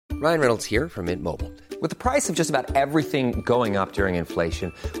Ryan Reynolds here from Mint Mobile. With the price of just about everything going up during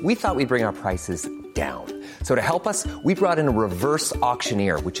inflation, we thought we'd bring our prices down. So to help us, we brought in a reverse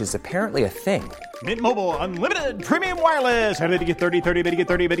auctioneer, which is apparently a thing. Mint Mobile Unlimited Premium Wireless. How to get 30, 30, bit to get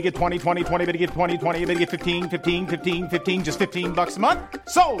 30, bit to get 20, 20, 20, bit to get 20, 20, bit to get 15, 15, 15, 15, just $15 a month?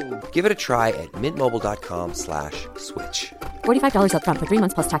 Sold! Give it a try at mintmobile.com/switch. $45 up front for 3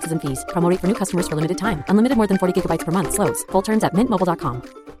 months plus taxes and fees. Promo rate for new customers for limited time. Unlimited more than 40 gigabytes per month. Slows full terms at mintmobile.com.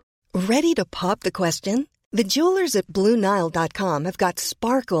 Ready to pop the question? The jewelers at BlueNile.com have got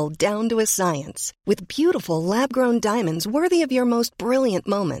sparkle down to a science with beautiful lab-grown diamonds worthy of your most brilliant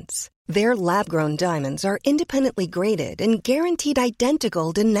moments. Their lab-grown diamonds are independently graded and guaranteed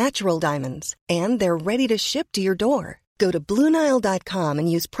identical to natural diamonds, and they're ready to ship to your door. Go to BlueNile.com and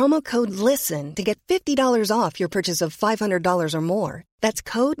use promo code LISTEN to get $50 off your purchase of $500 or more. That's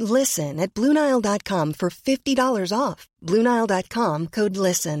code LISTEN at BlueNile.com for $50 off. BlueNile.com, code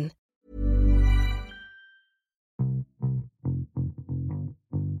LISTEN.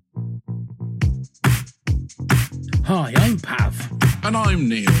 Hi, I'm Pav. And I'm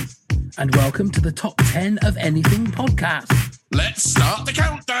Neil. And welcome to the Top 10 of Anything podcast. Let's start the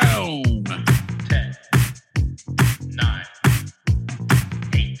countdown. 10, 9,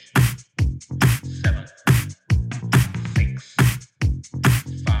 8, 7, 6,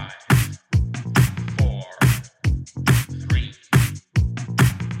 5, 4, 3,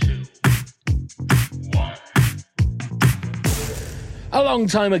 2, 1. A long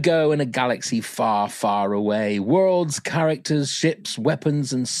time ago in a galaxy far, far away, worlds, characters, ships,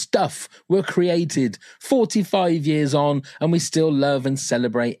 weapons and stuff were created 45 years on, and we still love and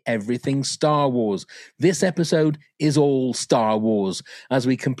celebrate everything Star Wars. This episode is all Star Wars, as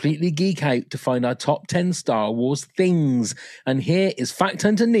we completely geek out to find our top 10 Star Wars things. And here is Fact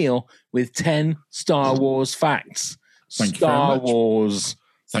Hunter Neil with 10 Star Wars facts. Thank you very Star much. Wars.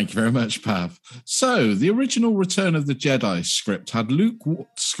 Thank you very much, Pav. So, the original Return of the Jedi script had Luke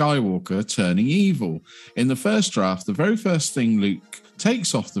Skywalker turning evil. In the first draft, the very first thing Luke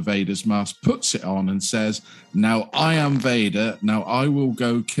takes off the Vader's mask, puts it on and says, "Now I am Vader, now I will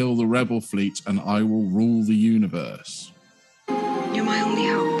go kill the rebel fleet and I will rule the universe." You're my only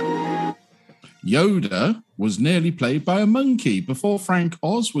hope. Yoda was nearly played by a monkey. Before Frank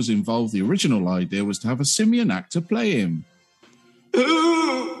Oz was involved, the original idea was to have a simian actor play him.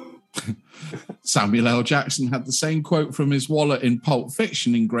 Samuel L. Jackson had the same quote from his wallet in Pulp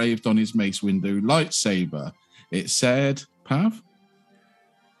Fiction engraved on his Mace Windu lightsaber. It said, Pav?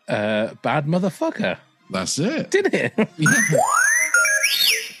 Bad motherfucker. That's it. Did it? Yeah.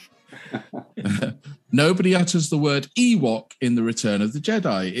 Nobody utters the word Ewok in The Return of the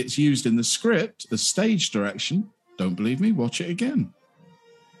Jedi. It's used in the script as stage direction. Don't believe me? Watch it again.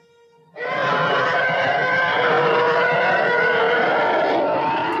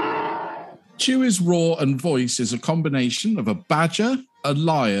 Chewie's roar and voice is a combination of a badger, a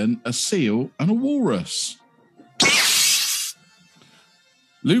lion, a seal, and a walrus.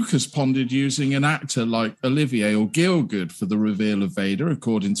 Lucas pondered using an actor like Olivier or Gielgud for the reveal of Vader,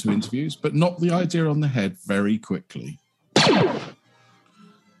 according to interviews, but knocked the idea on the head very quickly.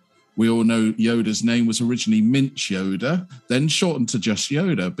 We all know Yoda's name was originally Minch Yoda, then shortened to just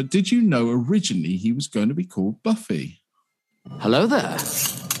Yoda, but did you know originally he was going to be called Buffy? Hello there.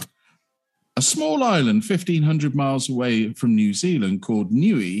 A small island 1,500 miles away from New Zealand called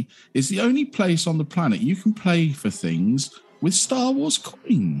Niue is the only place on the planet you can play for things with Star Wars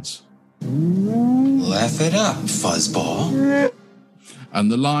coins. Laugh it up, fuzzball. And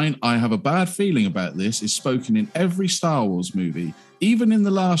the line, "I have a bad feeling about this," is spoken in every Star Wars movie. Even in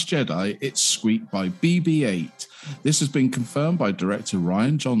The Last Jedi, it's squeaked by BB-8. This has been confirmed by director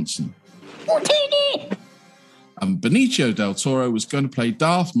Rian Johnson. And Benicio del Toro was going to play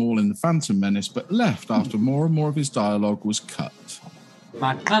Darth Maul in The Phantom Menace, but left after more and more of his dialogue was cut.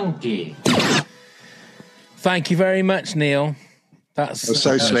 McClunky. Thank you very much, Neil. That's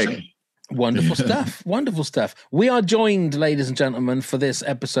so slick. Wonderful stuff. Wonderful stuff. We are joined, ladies and gentlemen, for this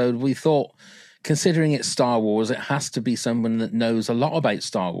episode. We thought, considering it's Star Wars, it has to be someone that knows a lot about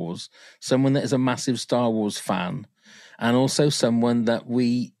Star Wars, someone that is a massive Star Wars fan, and also someone that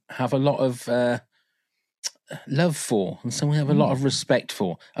we have a lot of love for and someone we have a lot of respect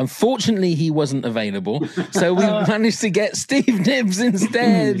for. Unfortunately, he wasn't available, so we managed to get Steve Nibbs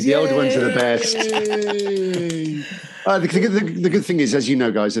instead. The old ones are the best. The good thing is, as you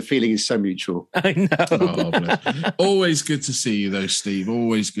know, guys, the feeling is so mutual. I know. Oh, always good to see you, though, Steve.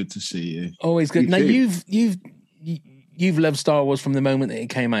 Always good to see you. Always good. You now too. you've loved Star Wars from the moment that it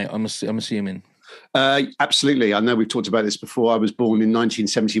came out. I'm assuming. Absolutely. I know we've talked about this before. I was born in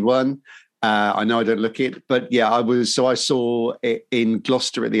 1971. I know I don't look it, but yeah, I saw it in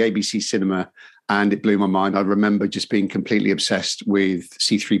Gloucester at the ABC cinema, and it blew my mind. I remember just being completely obsessed with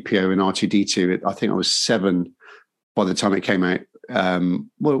C-3PO and R2-D2. I think I was 7 by the time it came out.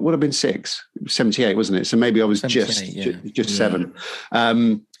 Well, it would have been 6, 78, wasn't it? So maybe I was just 7.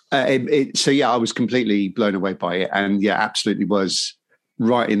 So yeah, I was completely blown away by it, and yeah, absolutely was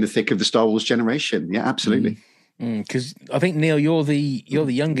right in the thick of the Star Wars generation. Yeah, absolutely. Because I think, Neil, you're the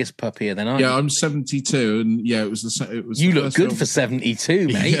youngest pup here, then, aren't you? Yeah, I'm 72, and yeah, it was you look good for 72,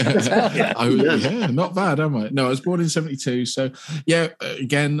 mate. Yeah, not bad, am I? No, I was born in 72, so yeah.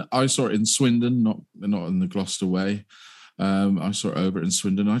 Again, I saw it in Swindon, not in the Gloucester way. I saw it over in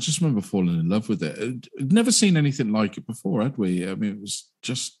Swindon. I just remember falling in love with it. I'd never seen anything like it before, had we? I mean, it was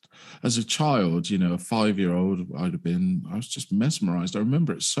just, as a child, a 5-year-old I was just mesmerised. I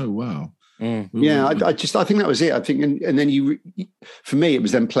remember it so well. Yeah, I think that was it. I think, and then for me, it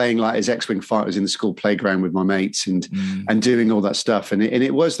was then playing like as X-Wing fighters in the school playground with my mates and doing all that stuff. And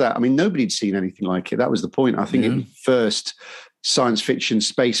it was that. I mean, nobody'd seen anything like it. That was the point. I think it was the first science fiction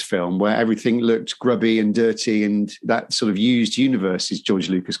space film where everything looked grubby and dirty, and that sort of used universe, as George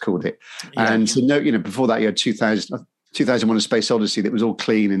Lucas called it. Yeah. And so before that, you had 2001: A Space Odyssey that was all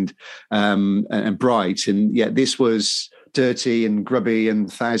clean and bright, and yet this was dirty and grubby and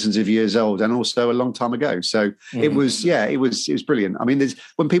thousands of years old, and also a long time ago. So it was brilliant. I mean,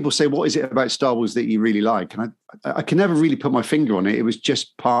 when people say, what is it about Star Wars that you really like? And I can never really put my finger on it. It was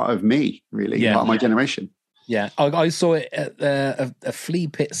just part of me, really, part of my generation. Yeah. I saw it at a Flea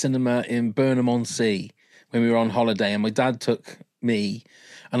Pit cinema in Burnham-on-Sea when we were on holiday, and my dad took me,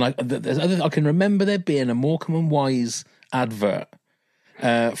 and I can remember there being a Morecambe and Wise advert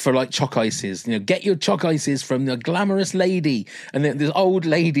for like chalk ices, get your chalk ices from the glamorous lady. And then this old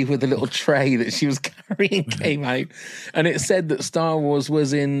lady with a little tray that she was carrying came out, and it said that Star Wars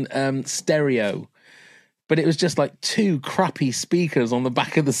was in stereo, but it was just like 2 crappy speakers on the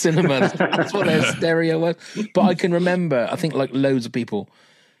back of the cinema. That's what their stereo was. But I can remember, I think like loads of people,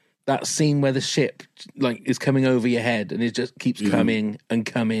 that scene where the ship like is coming over your head and it just keeps coming and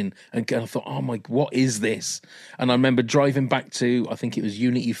coming and I thought, oh my, what is this? And I remember driving back to, I think it was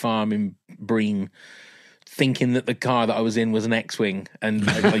Unity Farm in Breen, thinking that the car that I was in was an X-Wing, and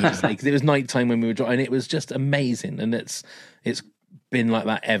because it was nighttime when we were driving, and it was just amazing. And it's been like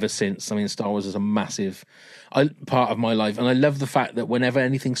that ever since. I mean, Star Wars is a massive part of my life, and I love the fact that whenever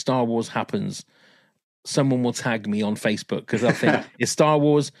anything Star Wars happens, someone will tag me on Facebook, because I think it's Star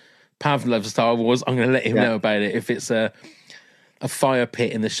Wars. Pav loves Star Wars. I'm going to let him know about it. If it's a fire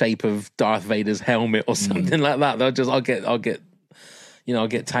pit in the shape of Darth Vader's helmet or something like that, I'll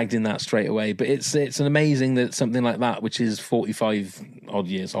get tagged in that straight away. But it's an amazing that something like that, which is 45 odd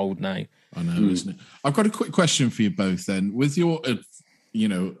years old now. I know, isn't it? I've got a quick question for you both then. With your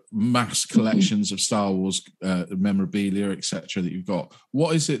mass collections of Star Wars memorabilia, etc., that you've got,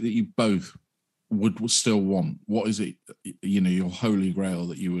 what is it that you both would still want? What is it, your holy grail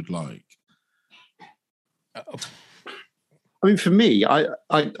that you would like? I mean, for me, I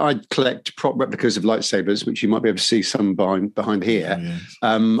collect prop replicas of lightsabers, which you might be able to see some behind here. Oh,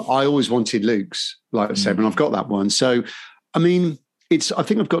 yes. I always wanted Luke's lightsaber, and I've got that one. So, I mean, I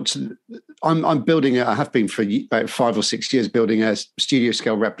think I've got to. I'm building. I have been for about 5 or 6 years building a studio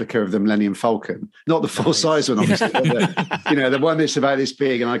scale replica of the Millennium Falcon, not the full size one, obviously. But the one that's about this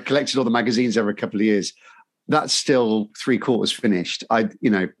big. And I collected all the magazines over a couple of years. That's still 3/4 finished. I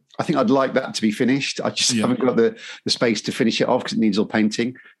think I'd like that to be finished. I just haven't got the space to finish it off because it needs all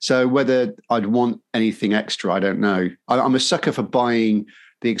painting. So whether I'd want anything extra, I don't know. I'm a sucker for buying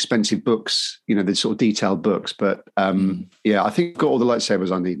the expensive books, the sort of detailed books. But I think I've got all the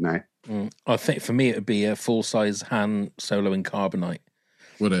lightsabers I need now. I think for me it would be a full-size Han Solo in carbonite.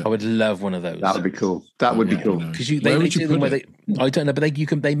 Would it? I would love one of those. That would be cool. That would be cool. Because they do them where I don't know, but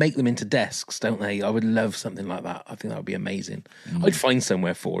they make them into desks, don't they? I would love something like that. I think that would be amazing. I'd find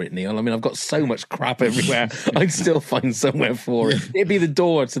somewhere for it, Neil. I mean, I've got so much crap everywhere. I'd still find somewhere for it. It'd be the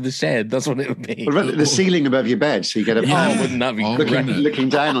door to the shed. That's what it would be. The ceiling above your bed, so you get wouldn't that be looking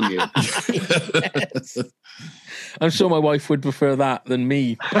down on you? Yes. I'm sure my wife would prefer that than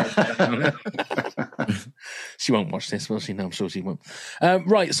me. She won't watch this, will she? No, I'm sure she won't.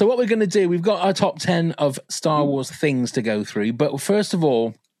 Right, so what we're going to do, we've got our top 10 of Star Wars things to go through. But first of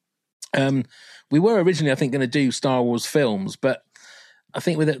all, we were originally, I think, going to do Star Wars films, but I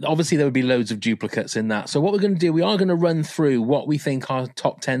think with it, obviously there would be loads of duplicates in that. So what we're going to do, we are going to run through what we think our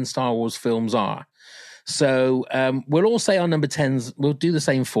top 10 Star Wars films are. So we'll all say our number 10s. We'll do the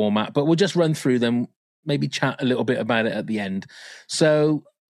same format, but we'll just run through them, maybe chat a little bit about it at the end. So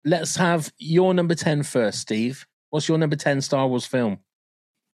let's have your number 10 first, Steve. What's your number 10 Star Wars film?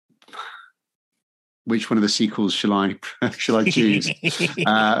 which one of the sequels shall I choose?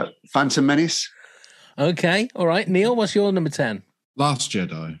 Phantom Menace. Okay, all right. Neil, what's your number 10? Last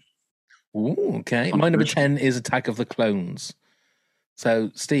Jedi. Ooh, okay. My number 10 is Attack of the Clones.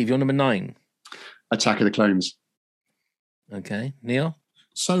 So, Steve, your number 9? Attack of the Clones. Okay. Neil?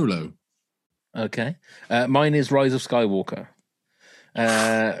 Solo. Okay. Mine is Rise of Skywalker.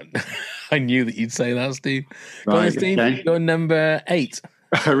 I knew that you'd say that, Steve. Go on, Steve. Okay. Your number 8.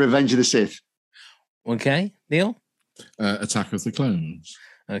 Revenge of the Sith. Okay. Neil? Attack of the Clones.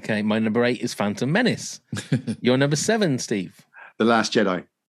 Okay. My number 8 is Phantom Menace. Your number 7, Steve? The Last Jedi.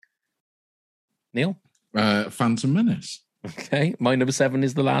 Neil? Phantom Menace. Okay. My number 7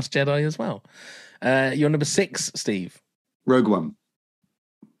 is The Last Jedi as well. Your number 6, Steve? Rogue One.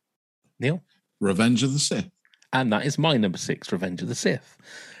 Neil? Revenge of the Sith. And that is my number 6, Revenge of the Sith.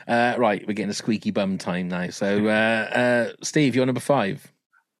 Right, we're getting a squeaky bum time now. So, Steve, your number 5?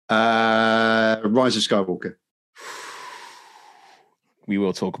 Rise of Skywalker. We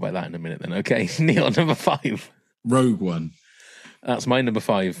will talk about that in a minute then. Okay, Neil, number 5. Rogue One. That's my number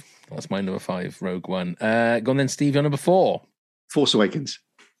 5. Rogue One. Go on then, Steve, your number 4. Force Awakens.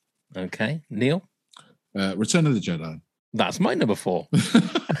 Okay, Neil? Return of the Jedi. That's my number 4.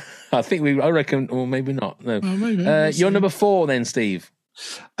 I reckon, or maybe not. No. Oh, maybe. Your number 4 then, Steve.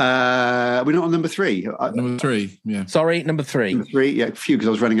 We're not on number 3. Number 3, yeah. Sorry, number 3. Number 3, yeah, phew, because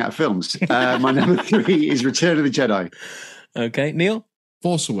I was running out of films. My number 3 is Return of the Jedi. Okay, Neil?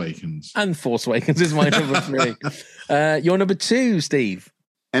 Force Awakens. And Force Awakens is my number 3. Your number 2, Steve?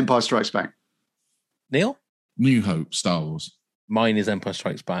 Empire Strikes Back. Neil? New Hope, Star Wars. Mine is Empire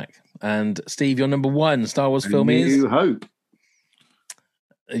Strikes Back. And Steve, your number 1 Star Wars film is? New Hope.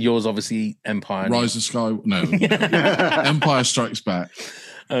 Yours, obviously, Empire. Rise of Sky. No. Empire Strikes Back.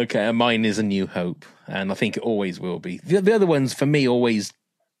 Okay, and mine is A New Hope. And I think it always will be. The other ones, for me, always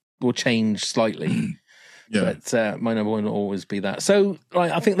will change slightly. Yeah. But my number 1 will always be that. So,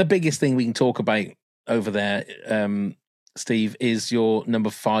 right, I think the biggest thing we can talk about over there, Steve, is your number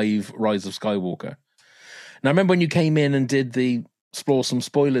 5, Rise of Skywalker. Now, I remember when you came in and did the Explore Some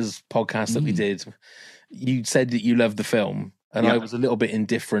Spoilers podcast that we did, you said that you loved the film. And I was a little bit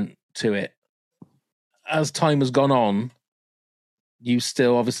indifferent to it. As time has gone on, you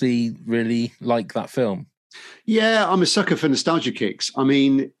still obviously really like that film. Yeah, I'm a sucker for nostalgia kicks. I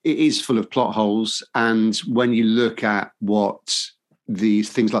mean, it is full of plot holes. And when you look at what these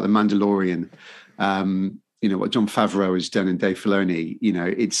things like The Mandalorian, what Jon Favreau has done and Dave Filoni,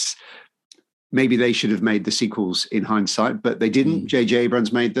 it's maybe they should have made the sequels in hindsight, but they didn't. J.J.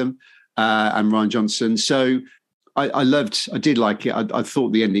 Abrams made them and Rian Johnson. So I did like it. I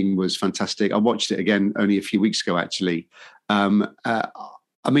thought the ending was fantastic. I watched it again only a few weeks ago, actually. I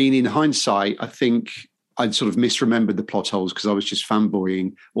mean, in hindsight, I think I'd sort of misremembered the plot holes because I was just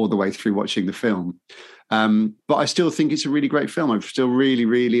fanboying all the way through watching the film. But I still think it's a really great film. I still really,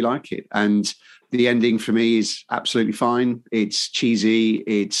 really like it. And the ending for me is absolutely fine. It's cheesy.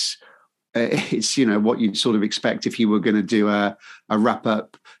 It's what you'd sort of expect if you were going to do a wrap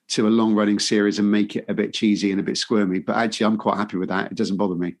up to a long running series and make it a bit cheesy and a bit squirmy. But actually, I'm quite happy with that. It doesn't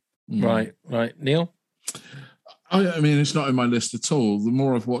bother me. Right. Neil? I mean, it's not in my list at all. The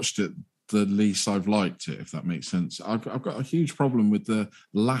more I've watched it, the least I've liked it, if that makes sense. I've got a huge problem with the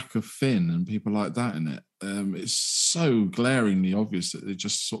lack of Finn and people like that in it. It's so glaringly obvious that they're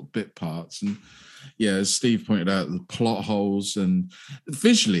just sort of bit parts. And yeah, as Steve pointed out, the plot holes, and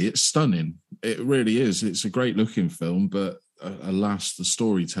visually it's stunning. It really is. It's a great looking film, but alas, the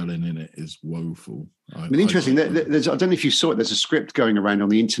storytelling in it is woeful. I mean, interesting. I don't know if you saw it. There's a script going around on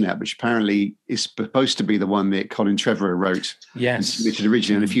the internet, which apparently is supposed to be the one that Colin Trevorrow wrote. Yes, and submitted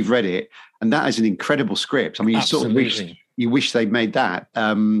originally. And if you've read it, and that is an incredible script. I mean, you Absolutely. sort of wish they'd made that.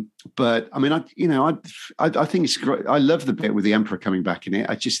 But I mean, I think it's great. I love the bit with the Emperor coming back in it.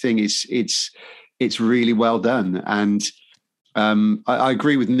 I just think it's really well done. And I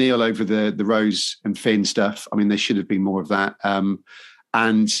agree with Neil over the Rose and Finn stuff. I mean, there should have been more of that.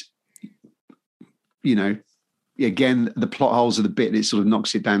 And, again, the plot holes are the bit that sort of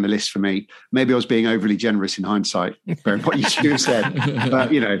knocks it down the list for me. Maybe I was being overly generous in hindsight, bearing what you two have said.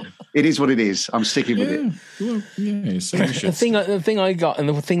 But, it is what it is. I'm sticking with it. Well, yeah, the thing I got, and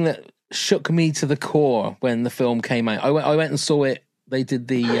the thing that shook me to the core when the film came out, I went and saw it. They did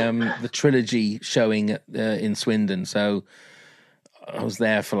the trilogy showing in Swindon. So I was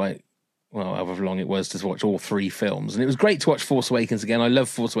there for however long it was to watch all 3 films. And it was great to watch Force Awakens again. I love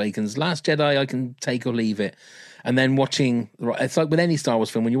Force Awakens. Last Jedi, I can take or leave it. And then watching, it's like with any Star Wars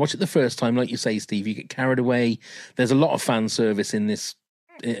film, when you watch it the first time, like you say, Steve, you get carried away. There's a lot of fan service in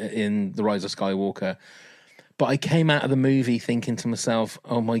The Rise of Skywalker. But I came out of the movie thinking to myself,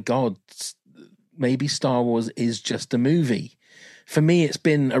 oh my God, maybe Star Wars is just a movie. For me, it's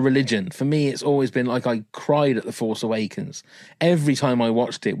been a religion. For me, it's always been like I cried at The Force Awakens. Every time I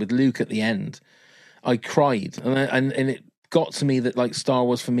watched it with Luke at the end, I cried. And it got to me that like Star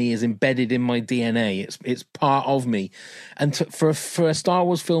Wars for me is embedded in my DNA. It's part of me. And for a Star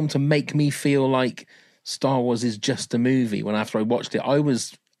Wars film to make me feel like Star Wars is just a movie, when after I watched it,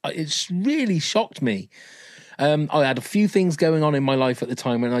 it really shocked me. I had a few things going on in my life at the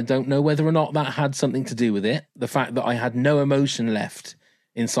time, and I don't know whether or not that had something to do with it. The fact that I had no emotion left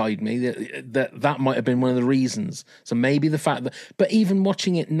inside me, that might have been one of the reasons. So maybe the fact that, but even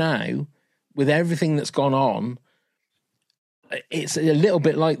watching it now, with everything that's gone on, it's a little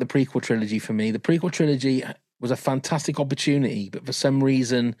bit like the prequel trilogy for me. The prequel trilogy was a fantastic opportunity, but for some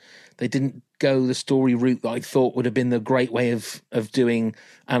reason they didn't go the story route that I thought would have been the great way of doing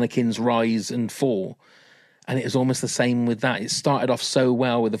Anakin's rise and fall. And it was almost the same with that. It started off so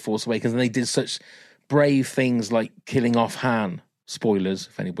well with The Force Awakens, and they did such brave things like killing off Han. Spoilers,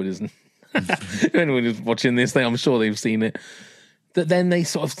 if anybody's watching this thing, I'm sure they've seen it. That then they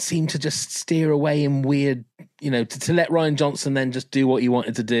sort of seem to just steer away in weird, to let Rian Johnson then just do what he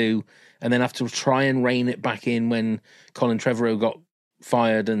wanted to do, and then have to try and rein it back in when Colin Trevorrow got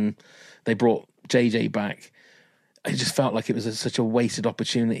fired and they brought JJ back. I just felt like it was such a wasted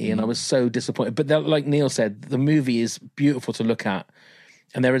opportunity, and I was so disappointed. But like Neil said, the movie is beautiful to look at,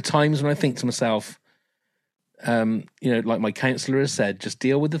 and there are times when I think to myself, like my counsellor has said, just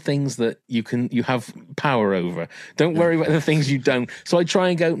deal with the things that you have power over. Don't worry about the things you don't. So I try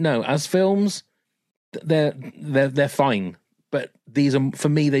and go, no, as films, they're fine. But these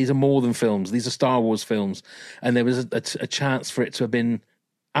are more than films. These are Star Wars films, and there was a chance for it to have been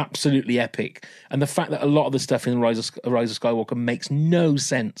absolutely epic. And the fact that a lot of the stuff in Rise of Skywalker makes no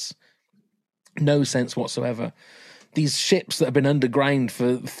sense whatsoever. These ships that have been underground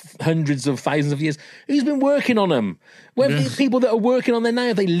for hundreds of thousands of years, who's been working on them? Where have these people that are working on them now,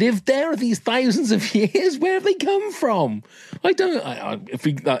 have they lived there these thousands of years? Where have they come from? I don't.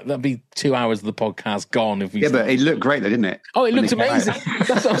 That'd be 2 hours of the podcast gone. If we but it looked great though, didn't it? Oh, it looked amazing.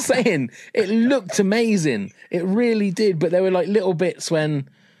 That's what I'm saying. It looked amazing. It really did. But there were like little bits when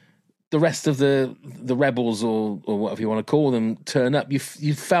the rest of the rebels or whatever you want to call them turn up. You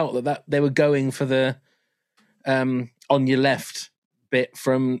felt that they were going for the on your left bit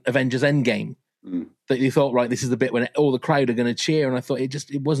from Avengers Endgame, that you thought, right, this is the bit when all the crowd are going to cheer, and I thought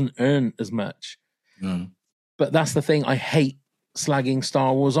it wasn't earned as much. No. But that's the thing, I hate slagging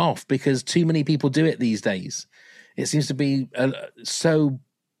Star Wars off because too many people do it these days. It seems to be so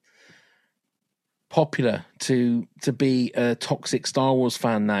popular to be a toxic Star Wars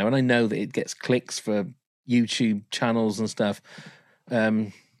fan now, and I know that it gets clicks for YouTube channels and stuff.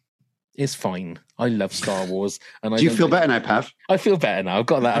 It's fine. I love Star Wars. And Do you feel better now, Pav? I feel better now. I've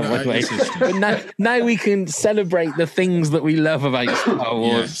got that out of my way. But now we can celebrate the things that we love about Star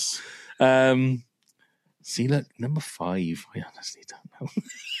Wars. Yes. See, look, number 5. I honestly don't know.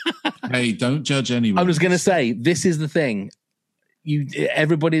 Hey, don't judge anyone. I was going to say, this is the thing.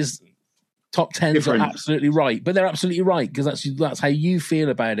 Everybody's top 10s are absolutely right, but they're absolutely right because that's how you feel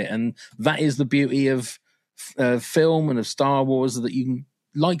about it, and that is the beauty of film and of Star Wars, that you can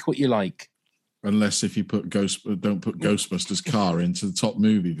like what you like. Unless if you don't put Ghostbusters car into the top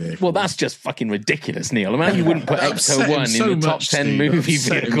movie vehicle. Well, that's just fucking ridiculous, Neil. I mean, you wouldn't put Ecto 1 in the top 10 movie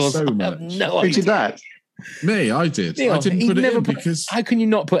vehicles. So I have no idea. Who did that? Me, I did. Neil, I didn't put it in because... How can you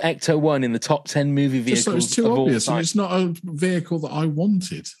not put Ecto 1 in the top 10 movie vehicles? Just, it's too obvious, and it's not a vehicle that I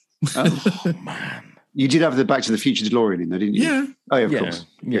wanted. Oh, man. You did have the Back to the Future DeLorean in there, didn't you? Yeah. Oh, yeah, of course.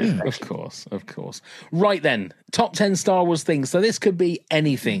 Yeah, of course. Right then, top 10 Star Wars things. So this could be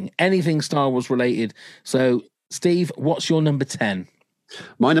anything Star Wars related. So, Steve, what's your number 10?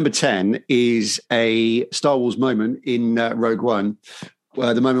 My number 10 is a Star Wars moment in Rogue One,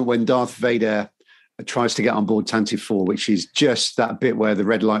 the moment when Darth Vader tries to get on board Tantive 4, which is just that bit where the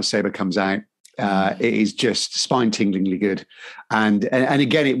red lightsaber comes out. It is just spine-tinglingly good. And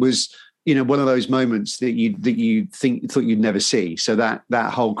again, it was... one of those moments that you thought you'd never see. So that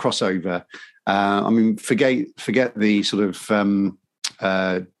whole crossover. Forget the sort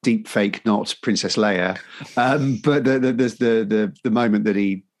of deep fake, not Princess Leia, but the moment that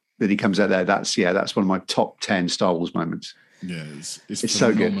he comes out there. That's one of my top 10 Star Wars moments. Yeah, it's a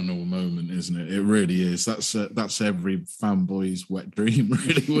so good. Phenomenal moment, isn't it? It really is. That's every fanboy's wet dream,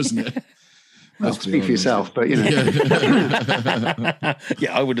 really, wasn't it? Well, speak for yourself, but Yeah,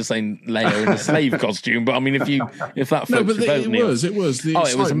 I would have seen Leia in a slave costume, but I mean, if that floats your boat, it was. It was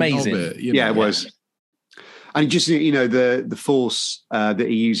amazing. It was. And just, the force that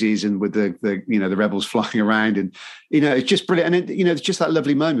he uses, and with the the rebels flying around, and it's just brilliant. And it's just that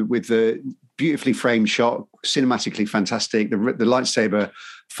lovely moment with the beautifully framed shot, cinematically fantastic. The lightsaber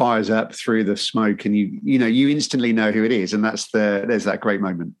fires up through the smoke, and you instantly know who it is, and there's that great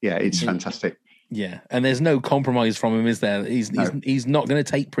moment. Yeah, it's fantastic. Yeah, and there's no compromise from him, is there? He's not going to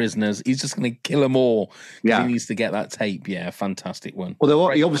take prisoners. He's just going to kill them all. Yeah, he needs to get that tape. Yeah, fantastic one. Although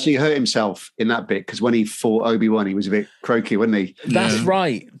he obviously hurt himself in that bit, because when he fought Obi-Wan, he was a bit croaky, wasn't he? That's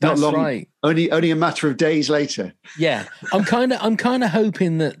right. That's right. Only a matter of days later. Yeah, I'm kind of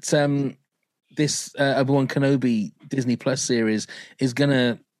hoping that this Obi-Wan Kenobi Disney Plus series is going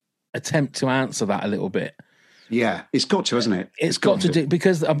to attempt to answer that a little bit. Yeah, it's got to, hasn't it? It's got to do,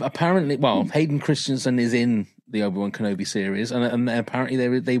 because apparently, Hayden Christensen is in the Obi-Wan Kenobi series, and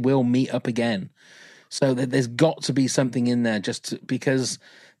apparently they will meet up again. So there's got to be something in there, because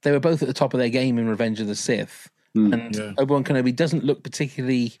they were both at the top of their game in Revenge of the Sith, and Obi-Wan Kenobi doesn't look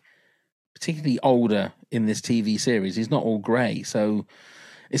particularly older in this TV series. He's not all grey, so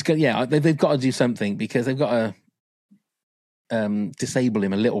it's good. Yeah, they've got to do something, because they've got to disable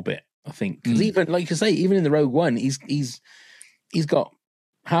him a little bit, I think. Because even, like you say, even in the Rogue One, he's got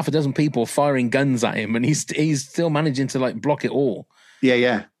half a dozen people firing guns at him, and he's still managing to block it all.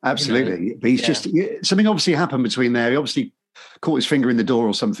 Yeah, absolutely. But he's just something obviously happened between there. He obviously caught his finger in the door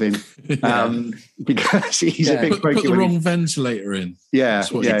or something, because he's a bit put the wrong ventilator in. Yeah.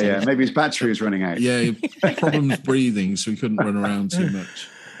 Maybe his battery was running out. Yeah, problems breathing, so he couldn't run around too much.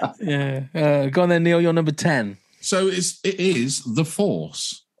 Go on then, Neil. You're number 10. So it is the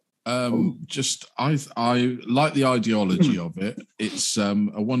Force. I like the ideology of it. It's a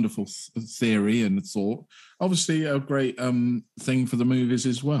wonderful theory and thought. Obviously, a great thing for the movies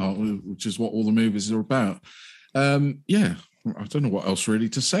as well, which is what all the movies are about. I don't know what else really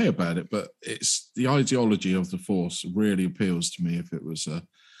to say about it, but it's the ideology of the Force really appeals to me. If it was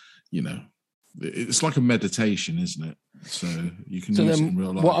it's like a meditation, isn't it? So you can use it in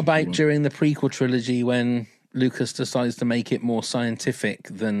real life. What about during the prequel trilogy, when Lucas decides to make it more scientific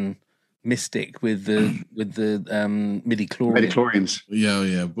than mystic with the midi-chlorians?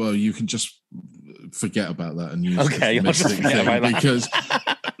 Yeah. Well, you can just forget about that and use the mystic thing, because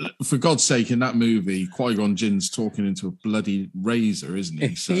for God's sake, in that movie, Qui-Gon Jinn's talking into a bloody razor, isn't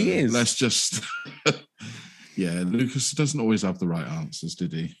he? So he is. Let's just Lucas doesn't always have the right answers,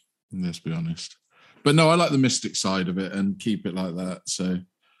 did he? Let's be honest. But no, I like the mystic side of it and keep it like that. So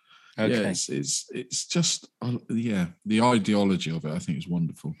it's just the ideology of it, I think, is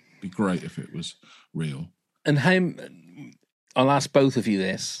wonderful. It'd be great if it was real. And I'll ask both of you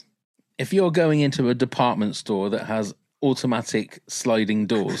this: if you're going into a department store that has automatic sliding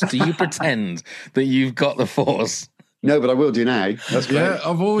doors, do you pretend that you've got the Force? No, but I will do now. That's great. Yeah,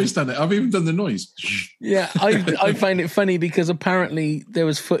 I've always done it. I've even done the noise. Yeah, I find it funny, because apparently there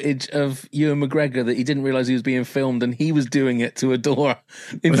was footage of Ewan McGregor that he didn't realise he was being filmed, and he was doing it to a door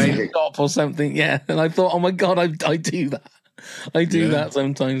in a shop or something. Yeah, and I thought, oh my God, I do that. I do that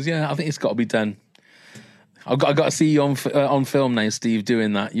sometimes. Yeah, I think it's got to be done. I've got to see you on film now, Steve,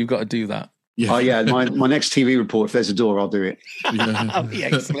 doing that. You've got to do that. Yeah. Oh yeah, my next TV report, if there's a door, I'll do it. That'll be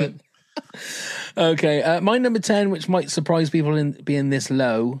excellent. Okay, my number 10, which might surprise people in being this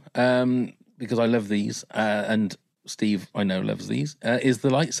low, because I love these, and Steve, I know, loves these, is the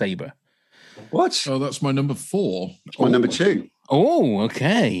lightsaber. What? Oh, that's my number 4. My number 2. Oh,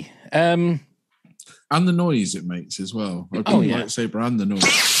 okay. And the noise it makes as well. I've got the lightsaber and the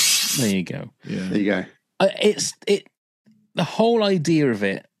noise. There you go. Yeah. There you go. The whole idea of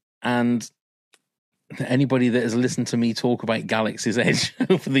it, and anybody that has listened to me talk about Galaxy's Edge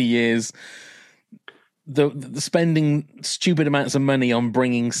over the years, the spending stupid amounts of money on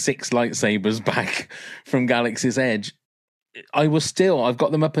bringing 6 lightsabers back from Galaxy's Edge, I've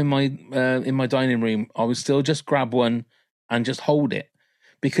got them up in my dining room. I would still just grab one and just hold it,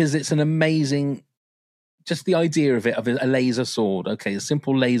 because it's an amazing, just the idea of it, of a laser sword. Okay, a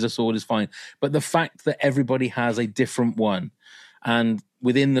simple laser sword is fine, but the fact that everybody has a different one, and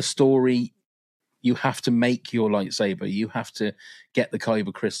within the story, you have to make your lightsaber. You have to get the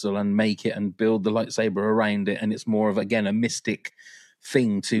kyber crystal and make it and build the lightsaber around it. And it's more of, again, a mystic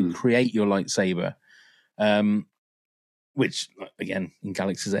thing to create your lightsaber. Which, again, in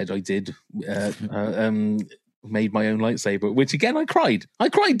Galaxy's Edge, I did made my own lightsaber, which, again, I cried. I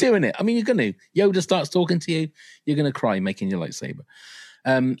cried doing it. I mean, you're going to. Yoda starts talking to you, you're going to cry making your lightsaber.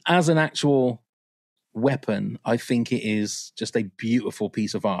 As an actual weapon, I think it is just a beautiful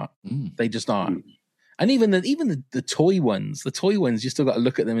piece of art. They just are. And even the toy ones, you still got to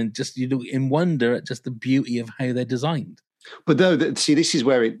look at them and just, you look in wonder at just the beauty of how they're designed. But see, this is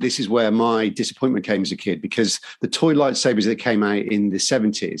where my disappointment came as a kid, because the toy lightsabers that came out in the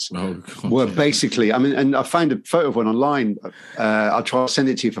 70s were basically, I mean, and I found a photo of one online. I'll try to send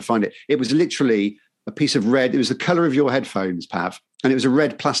it to you if I find it. It was literally a piece of red. It was the color of your headphones, Pav. And it was a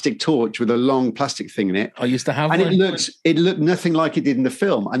red plastic torch with a long plastic thing in it. I used to have one. And it looked nothing like it did in the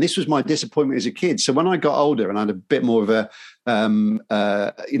film. And this was my disappointment as a kid. So when I got older and I had a bit more of a,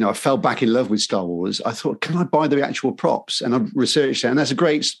 I fell back in love with Star Wars, I thought, can I buy the actual props? And I researched it. And there's a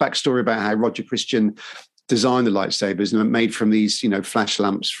great backstory about how Roger Christian designed the lightsabers, and made from these, flash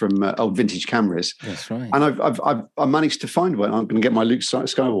lamps from old vintage cameras. That's right. And I managed to find one. I'm going to get my Luke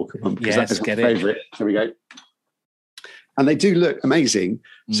Skywalker one, because that is my favorite. There we go. And they do look amazing.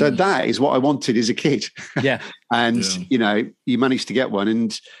 So that is what I wanted as a kid. Yeah. And, you managed to get one.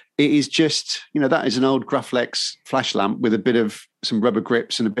 And it is just, that is an old Graflex flash lamp with a bit of some rubber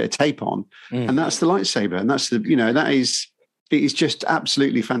grips and a bit of tape on. And that's the lightsaber. And that's it is just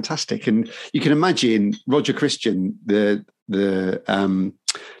absolutely fantastic. And you can imagine Roger Christian, the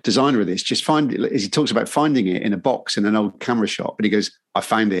designer of this, just as he talks about finding it in a box in an old camera shop, but he goes, I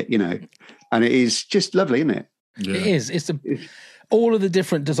found it, and it is just lovely, isn't it? Yeah. It is. It's all of the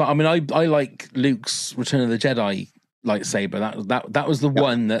different design. I mean, I like Luke's Return of the Jedi lightsaber. That was the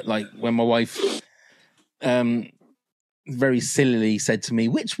one that, like, when my wife very sillily said to me,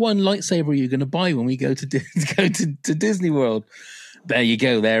 "Which one lightsaber are you going to buy when we go to Disney World?" There you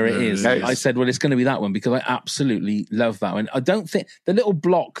go. There it is. I said, well, it's going to be that one, because I absolutely love that one. I don't think the little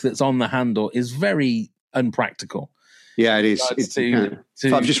block that's on the handle is very unpractical. Yeah, it is.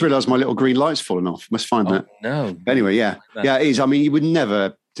 I've just realised my little green light's fallen off. Must find that. No. Anyway, yeah, it is. I mean, you would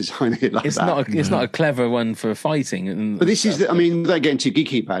never design it like that. It's not a clever one for fighting. But this is, without getting too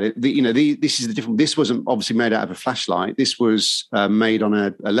geeky about it, this is the different. This wasn't obviously made out of a flashlight. This was made on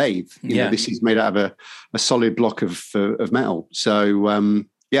a lathe. This is made out of a solid block of metal. So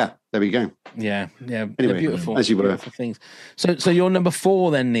there we go. Yeah. Anyway, they're beautiful, as you were. Beautiful things. So you're number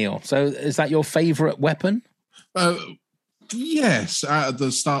 4 then, Neil. So is that your favourite weapon? Yes, at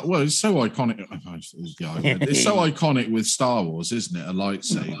the start. Well, it's so iconic. It's so iconic with Star Wars, isn't it? A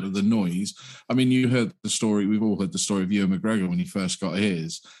lightsaber, the noise. I mean, you heard the story. We've all heard the story of Ewan McGregor when he first got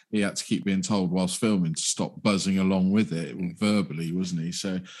his. He had to keep being told whilst filming to stop buzzing along with it verbally, wasn't he?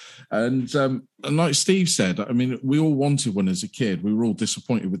 So, and like Steve said, I mean, we all wanted one as a kid. We were all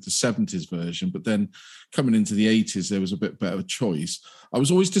disappointed with the 70s version, but then coming into the 80s, there was a bit better choice. I was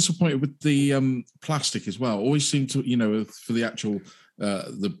always disappointed with the plastic as well. Always seemed to, for the actual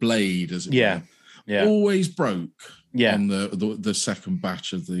the blade, as it were. Yeah. Always broke on the second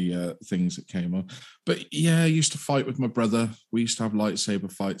batch of the things that came on. But I used to fight with my brother. We used to have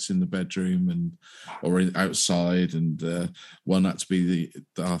lightsaber fights in the bedroom or outside, and one had to be the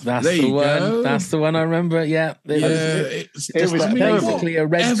Darth. That's the one. Go. That's the one I remember. Yeah, it was basically a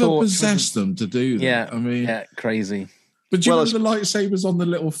red torch. Possessed them to do that? Yeah, I mean, crazy. But do you remember the lightsabers on the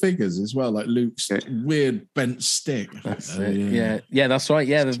little figures as well, like Luke's weird bent stick? That's it. Yeah, that's right.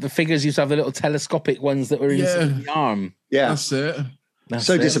 Yeah, the figures used to have the little telescopic ones that were in the arm. Yeah, that's it. That's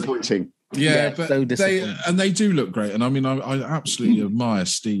so disappointing. Yeah, but so they do look great, and I mean, I absolutely admire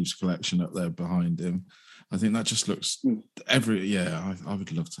Steve's collection up there behind him. I think that just looks I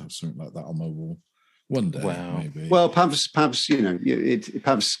would love to have something like that on my wall. One day, maybe. Well, perhaps perhaps you got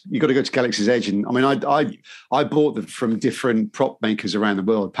to go to Galaxy's Edge, and I mean, I bought them from different prop makers around the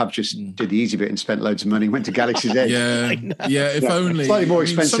world. Pav just did the easy bit and spent loads of money. Went to Galaxy's Edge. If only slightly more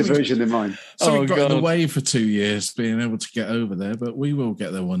expensive version than mine. Something got in the way for 2 years, being able to get over there, but we will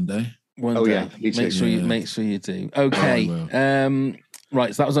get there one day. One day. Make sure you do. Okay.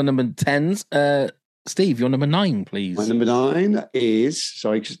 Right. So that was our number 10s. Steve, your number 9, please. My number 9 is,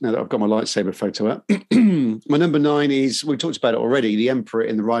 sorry, now that I've got my lightsaber photo up. My number 9 is, we talked about it already, the Emperor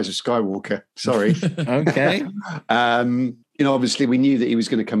in The Rise of Skywalker. Sorry. Okay. Obviously we knew that he was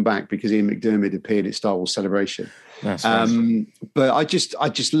going to come back because Ian McDiarmid appeared at Star Wars Celebration. That's right. But I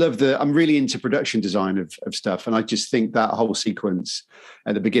just love I'm really into production design of stuff. And I just think that whole sequence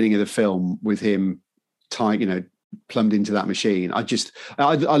at the beginning of the film with him plumbed into that machine. I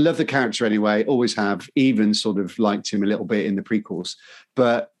love the character anyway, always have, even sort of liked him a little bit in the prequels.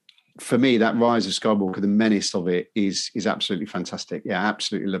 But for me, that Rise of Skywalker, the menace of it is absolutely fantastic. Yeah,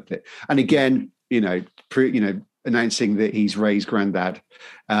 absolutely loved it. And again, announcing that he's Rey's granddad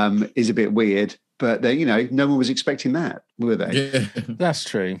is a bit weird, but no one was expecting that, were they? Yeah. That's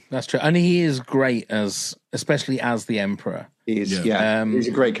true. And he is great especially as the Emperor. He is, he's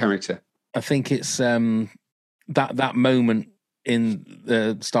a great character. I think it's that moment in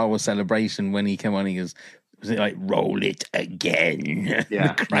the Star Wars Celebration when he came on, he goes, was it like, roll it again?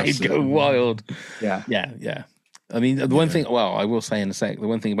 Yeah. The crowd go wild. Yeah. Yeah. I mean, the one thing, well, I will say in a sec, the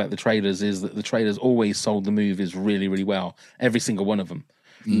one thing about the trailers is that the trailers always sold the movies really, really well. Every single one of them.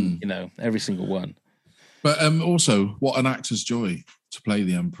 You know, every single one. But also, what an actor's joy to play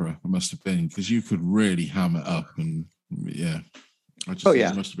the Emperor it must have been, because you could really ham it up, and it must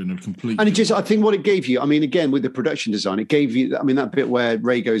have been a complete. And I think what it gave you, I mean, again with the production design, it gave you, I mean, that bit where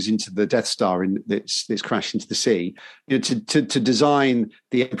Rey goes into the Death Star and it's crashed into the sea. You know, to design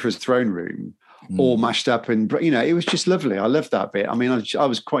the Emperor's throne room. All mashed up, and you know, it was just lovely. I loved that bit. I mean, I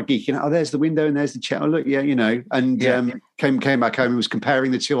was quite geeking out. Oh, there's the window and there's the chair. Oh, look, yeah, you know, and came back home and was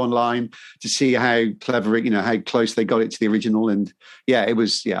comparing the two online to see how clever, you know, how close they got it to the original. And yeah, it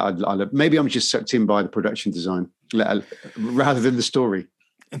was. Yeah, I love. Maybe I'm just sucked in by the production design rather than the story.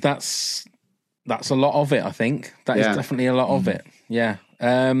 That's a lot of it. I think that is definitely a lot of it. Yeah. Go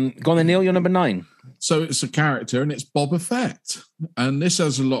on then, Neil. You're number 9. So it's a character, and it's Boba Fett, and this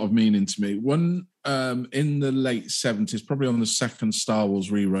has a lot of meaning to me. One in the late 70s, probably on the second Star Wars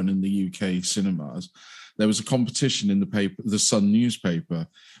rerun in the UK cinemas, there was a competition in the paper, the Sun newspaper,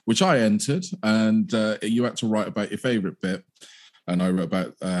 which I entered, and you had to write about your favourite bit. And I wrote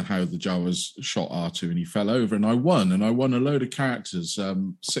about how the Jawas shot R2 and he fell over, and I won a load of characters,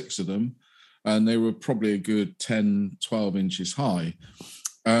 6 of them, and they were probably a good 10, 12 inches high.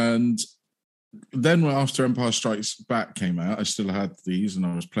 And then after Empire Strikes Back came out, I still had these and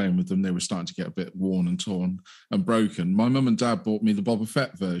I was playing with them. They were starting to get a bit worn and torn and broken. My mum and dad bought me the Boba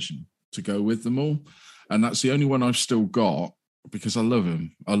Fett version to go with them all. And that's the only one I've still got because I love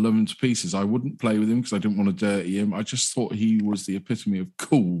him. I love him to pieces. I wouldn't play with him because I didn't want to dirty him. I just thought he was the epitome of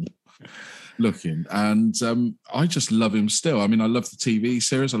cool looking. And I just love him still. I mean, I love the TV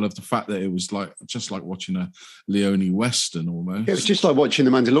series. I love the fact that it was just like watching a Leone Western almost. It was just like watching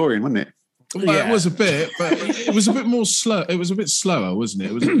The Mandalorian, wasn't it? Well, it was a bit, but it was a bit more slow. It was a bit slower, wasn't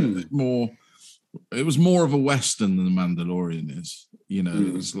it? It was a bit more. It was more of a Western than The Mandalorian is. You know,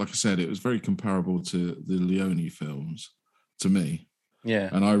 it was, like I said, it was very comparable to the Leone films to me. Yeah,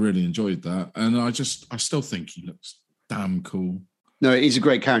 and I really enjoyed that. And I still think he looks damn cool. No, he's a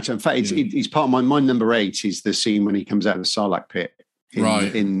great character. In fact, he's part of my number 8 is the scene when he comes out of the Sarlacc pit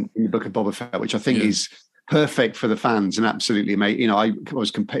in the Book of Boba Fett, which I think is perfect for the fans and absolutely amazing. You know, it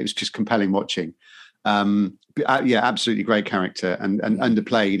was just compelling watching. Absolutely great character and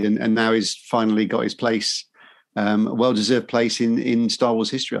underplayed, and now he's finally got his place, a well-deserved place in Star Wars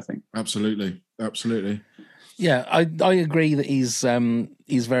history, I think. Absolutely. Yeah, I agree that he's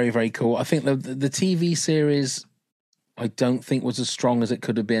very, very cool. I think the TV series, I don't think was as strong as it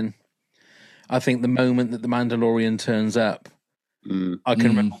could have been. I think the moment that the Mandalorian turns up, I can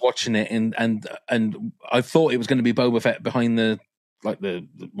remember watching it and I thought it was going to be Boba Fett behind the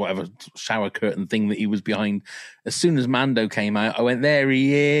whatever shower curtain thing that he was behind. As soon as Mando came out, I went, there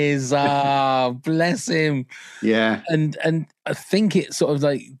he is. Ah, bless him. Yeah. And I think it sort of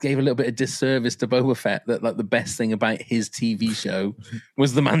like gave a little bit of disservice to Boba Fett that like the best thing about his TV show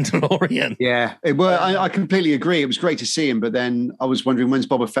was The Mandalorian. Yeah. I completely agree. It was great to see him, but then I was wondering, when's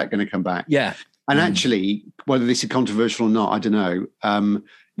Boba Fett going to come back? Yeah. And actually, whether this is controversial or not, I don't know.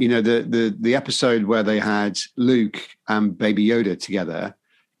 You know, the episode where they had Luke and Baby Yoda together,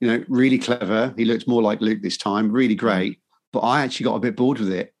 you know, really clever. He looked more like Luke this time, really great. But I actually got a bit bored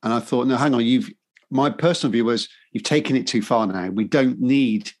with it. And I thought, no, hang on, my personal view was you've taken it too far now. We don't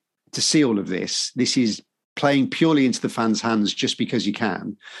need to see all of this. This is playing purely into the fans' hands just because you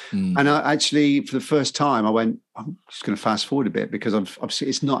can. And I actually, for the first time, I went, I'm just going to fast forward a bit because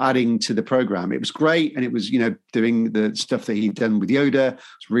it's not adding to the program. It was great. And it was, you know, doing the stuff that he'd done with Yoda.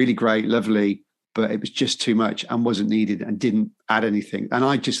 It's really great, lovely, but it was just too much and wasn't needed and didn't add anything. And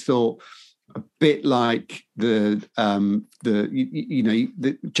I just thought a bit like the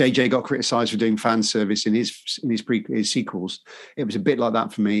JJ got criticized for doing fan service in his sequels. It was a bit like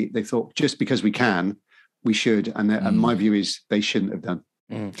that for me. They thought just because we can, we should, and my view is they shouldn't have done.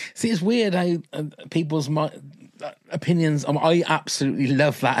 See, it's weird how people's opinions. I absolutely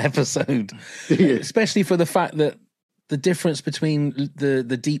love that episode, especially for the fact that the difference between the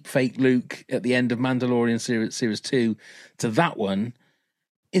deep fake Luke at the end of Mandalorian series 2 to that one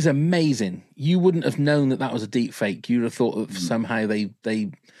is amazing. You wouldn't have known that was a deep fake. You'd have thought that somehow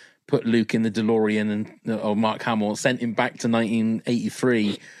they put Luke in the DeLorean or Mark Hamill sent him back to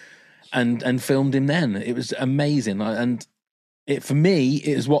 1983. And filmed him then. It was amazing. And for me,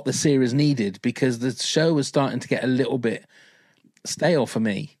 it was what the series needed because the show was starting to get a little bit stale for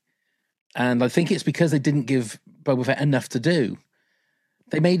me. And I think it's because they didn't give Boba Fett enough to do.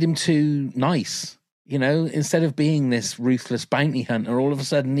 They made him too nice. You know, instead of being this ruthless bounty hunter, all of a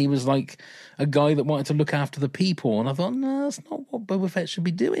sudden he was like a guy that wanted to look after the people. And I thought, no, that's not what Boba Fett should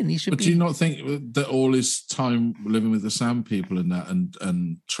be doing. He should. But do you not think that all his time living with the Sand People and that,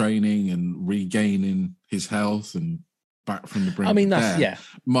 and training and regaining his health and back from the brink of death,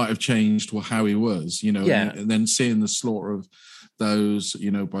 might have changed how he was? You know, and then seeing the slaughter of those,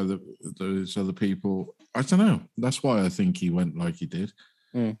 you know, by those other people. I don't know. That's why I think he went like he did.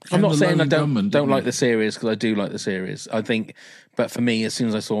 I'm not saying I don't like the series, because I do like the series. I think, but for me, as soon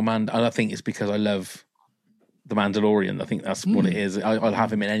as I saw I think it's because I love the Mandalorian. I think that's what it is. I'll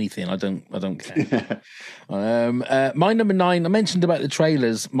have him in anything. I don't care. My number 9. I mentioned about the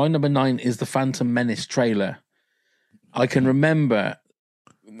trailers. My number 9 is the Phantom Menace trailer. I can remember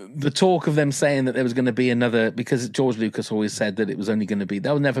the talk of them saying that there was going to be another, because George Lucas always said that it was only going to be,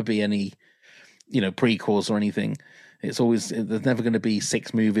 there will never be any, you know, prequels or anything. It's always, there's never going to be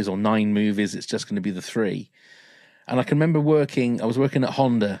 6 movies or 9 movies. It's just going to be the 3. And I can remember I was working at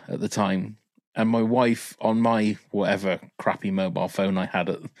Honda at the time, and my wife, on my whatever crappy mobile phone I had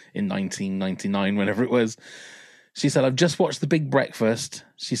in 1999, whenever it was, she said, I've just watched The Big Breakfast,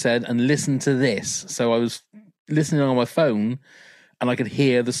 she said, and listen to this. So I was listening on my phone, and I could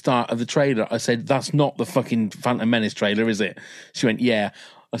hear the start of the trailer. I said, that's not the fucking Phantom Menace trailer, is it? She went, yeah.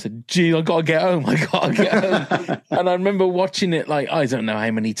 I said, gee, I got to get home. And I remember watching it, like, I don't know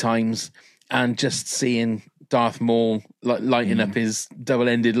how many times, and just seeing Darth Maul lighting up his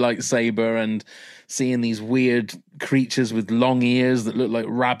double-ended lightsaber, and seeing these weird creatures with long ears that look like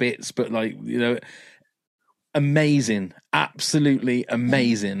rabbits, but like, you know, amazing, absolutely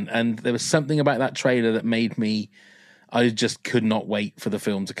amazing. And there was something about that trailer that made me, I just could not wait for the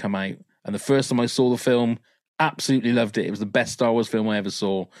film to come out. And the first time I saw the film, absolutely loved it. It was the best Star Wars film I ever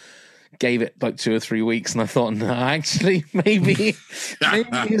saw. Gave it like 2 or 3 weeks, and I thought, no, actually, maybe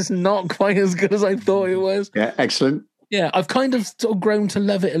it's not quite as good as I thought it was. Yeah, excellent. Yeah, I've kind of sort of grown to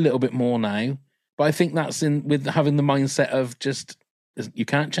love it a little bit more now, but I think that's with having the mindset of just, you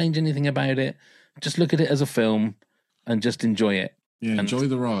can't change anything about it. Just look at it as a film and just enjoy it. Yeah, enjoy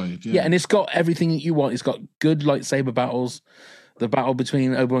the ride. Yeah, and it's got everything that you want. It's got good lightsaber battles. The battle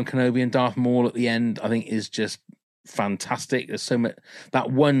between Obi-Wan Kenobi and Darth Maul at the end, I think, is just fantastic. There's so much, that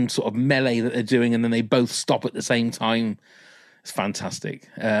one sort of melee that they're doing, and then they both stop at the same time. It's fantastic.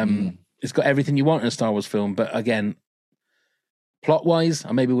 It's got everything you want in a Star Wars film, but again, plot-wise,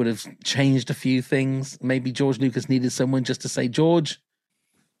 I maybe would have changed a few things. Maybe George Lucas needed someone just to say, George,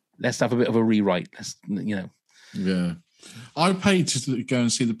 let's have a bit of a rewrite. Let's, you know. Yeah. I paid to go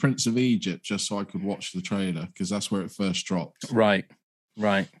and see The Prince of Egypt just so I could watch the trailer, because that's where it first dropped. Right.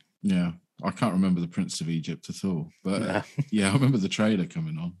 Yeah. I can't remember The Prince of Egypt at all. But yeah, I remember the trailer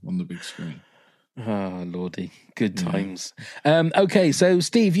coming on the big screen. Oh, Lordy. Good times. Okay, so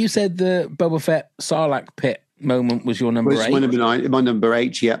Steve, you said the Boba Fett Sarlacc pit moment was your number 8. My number 9, my number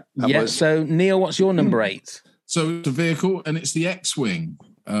 8, yeah. Was. So Neil, what's your number 8? So it's a vehicle, and it's the X-Wing.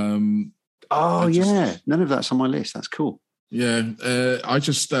 None of that's on my list. That's cool. Yeah, I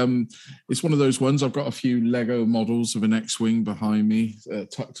just, it's one of those ones. I've got a few Lego models of an X-Wing behind me,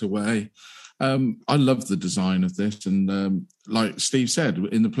 tucked away. I love the design of this. And like Steve said,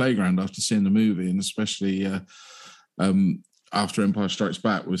 in the playground after seeing the movie, and especially after Empire Strikes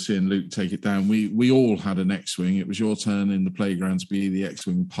Back, we're seeing Luke take it down. We all had an X-Wing. It was your turn in the playground to be the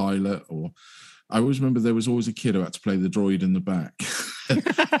X-Wing pilot, or I always remember there was always a kid who had to play the droid in the back.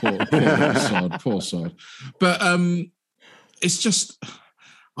 poor sod. But it's just,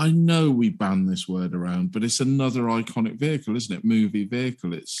 I know we ban this word around, but it's another iconic vehicle, isn't it? Movie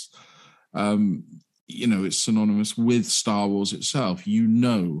vehicle. It's, it's synonymous with Star Wars itself. You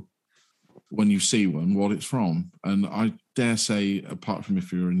know, when you see one, what it's from. And I dare say, apart from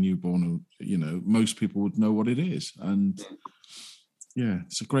if you're a newborn, most people would know what it is. And yeah,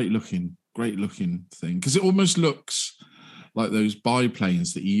 it's a great looking thing, because it almost looks like those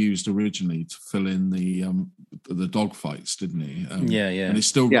biplanes that he used originally to fill in the dogfights, didn't he? Yeah. And it's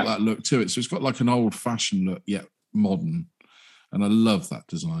still got that look to it. So it's got like an old-fashioned look, yet modern. And I love that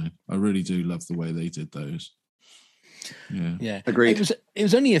design. I really do love the way they did those. Yeah. Agreed. It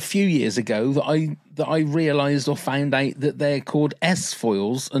was only a few years ago that I realised or found out that they're called S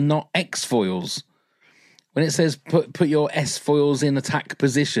foils and not X foils. When it says put your S foils in attack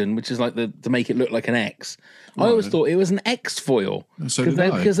position, which is like to make it look like an X, I always thought it was an X foil. So did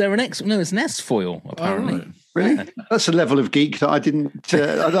I. Because they're an X. No, it's an S foil apparently. Right. Really? Yeah. That's a level of geek that I didn't.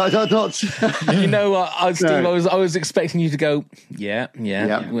 I not. You know what, Steve? No. I was expecting you to go. Yeah.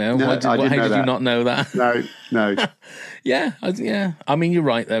 Well, how did you not know that? No. Yeah. I mean, you're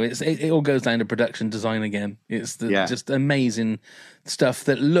right though. It all goes down to production design again. It's just amazing stuff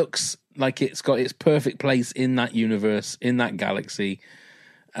that looks Like it's got its perfect place in that universe, in that galaxy.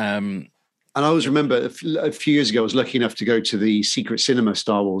 And I always remember a few years ago, I was lucky enough to go to the Secret Cinema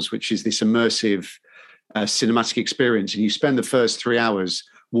Star Wars, which is this immersive cinematic experience. And you spend the first 3 hours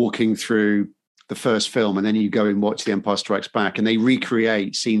walking through the first film, and then you go and watch The Empire Strikes Back, and they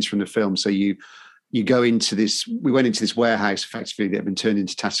recreate scenes from the film. So you go into this, we went into this warehouse effectively that had been turned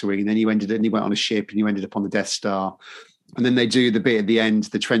into Tatooine, and then you went on a ship and you ended up on the Death Star. And then they do the bit at the end,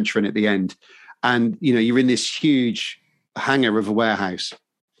 the trench run at the end. And, you're in this huge hangar of a warehouse.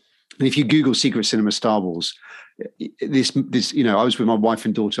 And if you Google Secret Cinema Star Wars, this, I was with my wife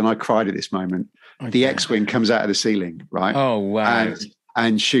and daughter and I cried at this moment. Okay. The X-Wing comes out of the ceiling, right? Oh, wow.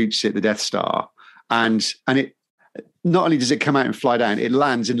 And shoots at the Death Star. And it, not only does it come out and fly down, it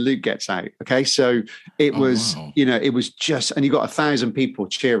lands and Luke gets out. Okay. So it was, wow. It was just, and you got 1,000 people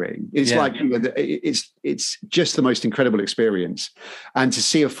cheering. It's like, it's just the most incredible experience. And to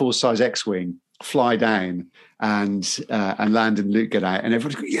see a full-size X-Wing fly down and land and Luke get out and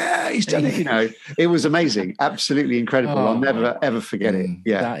everyone's going, yeah, he's done it. It was amazing. Absolutely incredible. I'll never, ever forget it.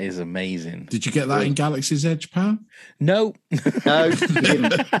 Yeah. That is amazing. Did you get that in Galaxy's Edge, pal? No. No, you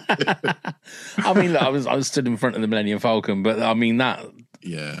didn't. I mean, look, I was stood in front of the Millennium Falcon, but I mean that.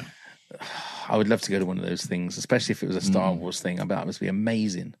 Yeah. I would love to go to one of those things, especially if it was a Star Wars thing. I bet that must be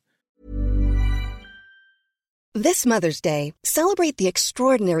amazing. This Mother's Day, celebrate the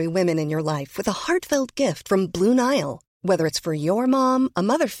extraordinary women in your life with a heartfelt gift from Blue Nile. Whether it's for your mom, a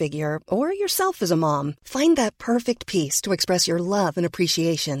mother figure, or yourself as a mom, find that perfect piece to express your love and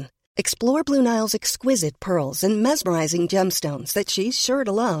appreciation. Explore Blue Nile's exquisite pearls and mesmerizing gemstones that she's sure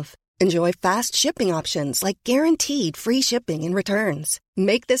to love. Enjoy fast shipping options like guaranteed free shipping and returns.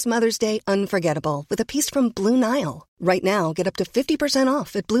 Make this Mother's Day unforgettable with a piece from Blue Nile. Right now, get up to 50%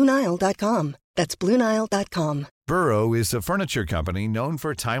 off at BlueNile.com. That's BlueNile.com. Burrow is a furniture company known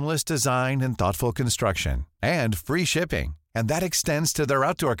for timeless design and thoughtful construction, and free shipping, and that extends to their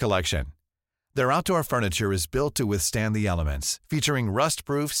outdoor collection. Their outdoor furniture is built to withstand the elements, featuring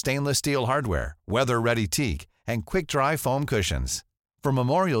rust-proof stainless steel hardware, weather-ready teak, and quick-dry foam cushions. For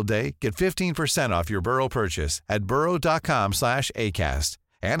Memorial Day, get 15% off your Burrow purchase at burrow.com/ACAST,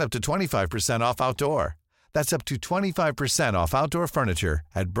 and up to 25% off outdoor. That's up to 25% off outdoor furniture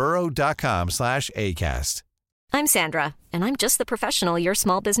at burrow.com/ACAST. I'm Sandra, and I'm just the professional your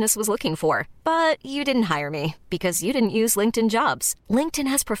small business was looking for. But you didn't hire me because you didn't use LinkedIn Jobs. LinkedIn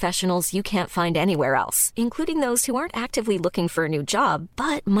has professionals you can't find anywhere else, including those who aren't actively looking for a new job,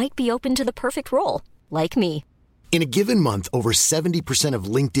 but might be open to the perfect role, like me. In a given month, over 70% of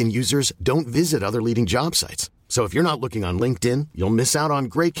LinkedIn users don't visit other leading job sites. So if you're not looking on LinkedIn, you'll miss out on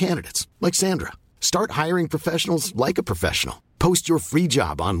great candidates like Sandra. Start hiring professionals like a professional. Post your free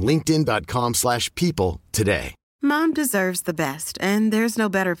job on linkedin.com/people today. Mom deserves the best, and there's no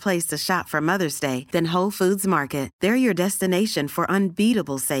better place to shop for Mother's Day than Whole Foods Market. They're your destination for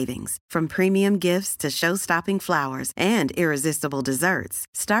unbeatable savings, from premium gifts to show-stopping flowers and irresistible desserts.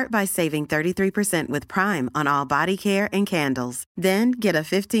 Start by saving 33% with Prime on all body care and candles. Then get a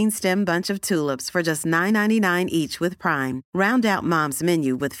 15-stem bunch of tulips for just $9.99 each with Prime. Round out Mom's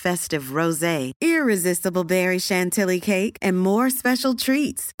menu with festive rosé, irresistible berry chantilly cake, and more special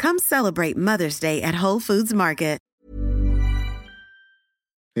treats. Come celebrate Mother's Day at Whole Foods Market.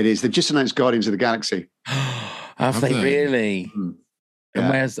 It is. They've just announced Guardians of the Galaxy. Have they really? Mm. And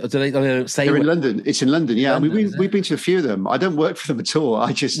where's do they say? They're in London. It's in London. Yeah, London, I mean, we've been to a few of them. I don't work for them at all.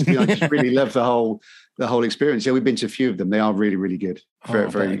 I just really love the whole experience. Yeah, we've been to a few of them. They are really, really good.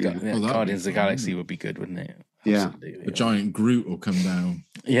 Very good. Yeah, Guardians of the Galaxy would be good, wouldn't it? Absolutely. Yeah, a giant Groot will come down.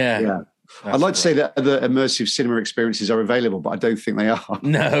 Yeah. I'd like to say that other immersive cinema experiences are available, but I don't think they are.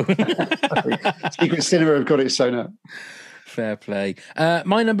 No. Secret Cinema have got it sewn up. Fair play.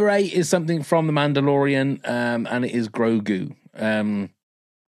 My number 8 is something from The Mandalorian, and it is Grogu.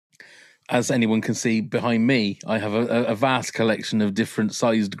 As anyone can see behind me, I have a vast collection of different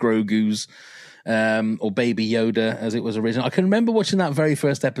sized Grogus, or Baby Yoda, as it was originally. I can remember watching that very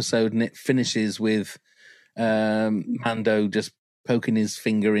first episode, and it finishes with Mando just poking his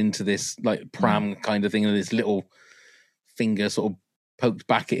finger into this like pram kind of thing, and this little finger sort of poked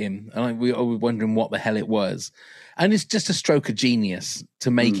back at him, and we were wondering what the hell it was. And it's just a stroke of genius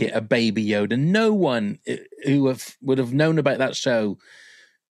to make it a Baby Yoda. No one who would have known about that show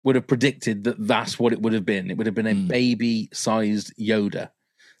would have predicted that that's what it would have been. It would have been a baby-sized Yoda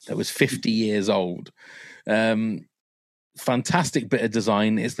that was 50 years old. Fantastic bit of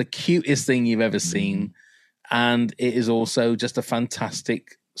design. It's the cutest thing you've ever seen. And it is also just a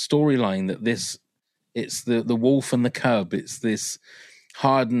fantastic storyline that it's the wolf and the cub. It's this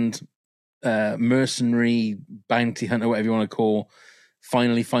hardened mercenary bounty hunter, whatever you want to call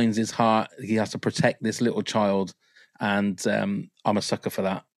finally finds his heart. He has to protect this little child, and I'm a sucker for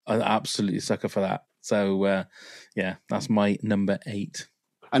that. I'm absolutely sucker for that. So yeah, that's my number 8.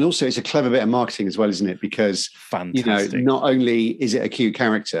 And also, it's a clever bit of marketing as well, isn't it? Because fantastic. Not only is it a cute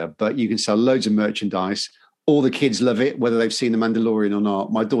character, but you can sell loads of merchandise. All the kids love it, whether they've seen The Mandalorian or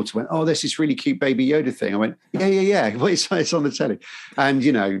not. My daughter went, "Oh, there's this really cute Baby Yoda thing." I went, "Yeah." Well, it's on the telly, and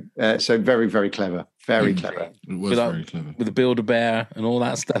so very, very clever, very clever. It was very clever with the Build-A-Bear and all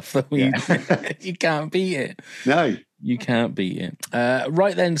that stuff. You can't beat it. No, you can't beat it.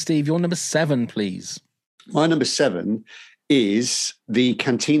 Right then, Steve, your number 7, please. My number 7 is the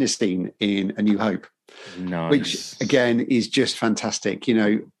cantina scene in A New Hope. Nice. Which again is just fantastic.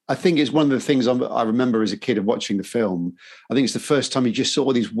 I think it's one of the things I remember as a kid of watching the film. I think it's the first time you just saw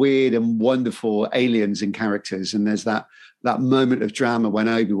all these weird and wonderful aliens and characters. And there's that moment of drama when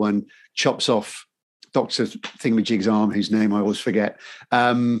Obi-Wan chops off Dr. Thingamajig's arm, whose name I always forget.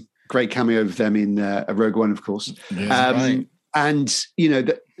 Great cameo of them in Rogue One, of course. Yeah, right. And,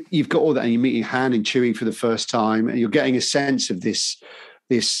 you've got all that, and you're meeting Han and Chewie for the first time, and you're getting a sense of this,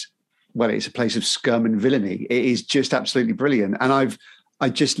 well, it's a place of scum and villainy. It is just absolutely brilliant. And I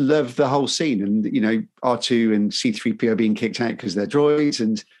just love the whole scene, and, R2 and C-3PO being kicked out because they're droids,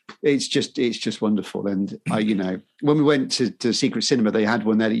 and it's just wonderful. And when we went to Secret Cinema, they had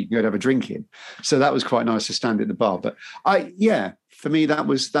one there that you can go to have a drink in. So that was quite nice to stand at the bar. But for me,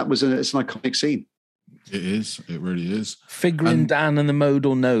 it's an iconic scene. It is. It really is. Figuring Dan and the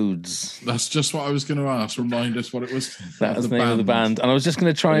Modal Nodes. That's just what I was going to ask. Remind us what it was. That was the name of the band. And I was just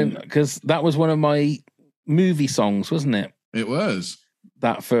going to try because that was one of my movie songs, wasn't it? It was.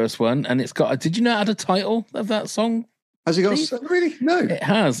 That first one. And it's got, did you know it had a title of that song? Has it got, really? No. It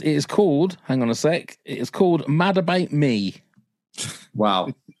has. It is called, hang on a sec, it is called Mad About Me. Wow.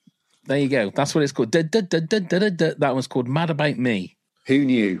 There you go. That's what it's called. That one's called Mad About Me. Who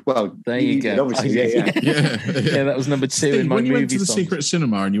knew? Well, there you go. Obviously, yeah. That was number 2 Steve, in my movie. When you went to the songs. Secret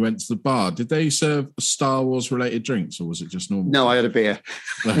Cinema and you went to the bar, did they serve Star Wars related drinks, or was it just normal? No, I had a beer.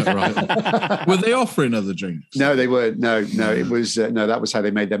 Right. Were they offering other drinks? No, they weren't. No. It was that was how they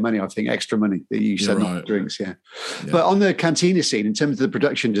made their money. I think extra money that you said not drinks. Yeah. But on the cantina scene, in terms of the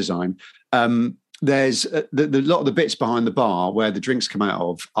production design, there's the lot of the bits behind the bar where the drinks come out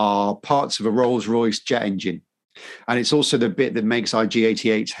of are parts of a Rolls-Royce jet engine. And it's also the bit that makes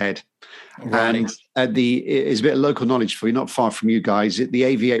IG-88's head. Right. And it's a bit of local knowledge for you, not far from you guys, at the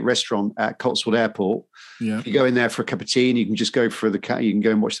AV8 restaurant at Cotswold Airport. Yeah. You go in there for a cup of tea and you can just go for you can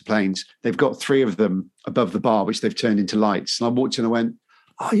go and watch the planes. They've got 3 of them above the bar, which they've turned into lights. And I walked in and I went,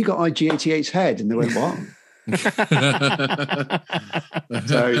 "Oh, you got IG-88's head?" And they went, "What?"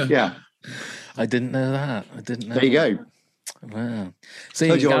 So, yeah. I didn't know that. There you go. Wow. See,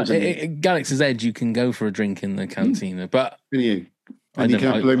 Galaxy's Edge, you can go for a drink in the cantina, but can you? And you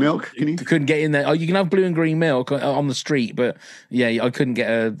can have blue milk. Can you? Couldn't get in there. Oh, you can have blue and green milk on the street, but I couldn't get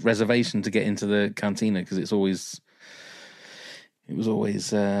a reservation to get into the cantina because it was always.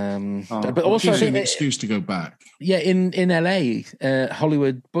 But also, gives you an excuse to go back. Yeah, in LA,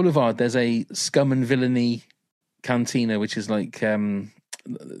 Hollywood Boulevard, there's a Scum and Villainy cantina, which is like. I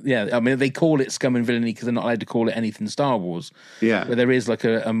mean, they call it Scum and Villainy because they're not allowed to call it anything Star Wars. Yeah, but there is like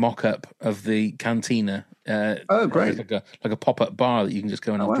a mock-up of the cantina. Great! Like a pop-up bar that you can just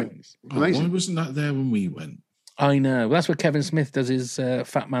go and have drinks. Amazing. Why wasn't that there when we went? I know. Well, that's where Kevin Smith does his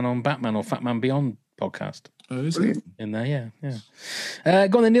Fat Man on Batman or Fat Man Beyond podcast. Oh, is it? In there, yeah.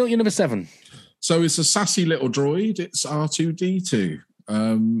 Go on then, Neil. You're number 7. So it's a sassy little droid. It's R2D2.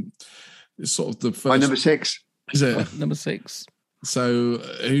 It's sort of the first. My number 6. Is it number 6? So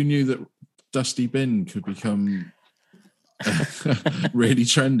who knew that Dusty Bin could become really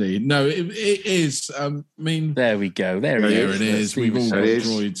trendy? No, it is. I mean, there we go. There it is. We've all got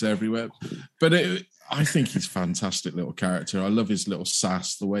droids everywhere. But I think he's a fantastic little character. I love his little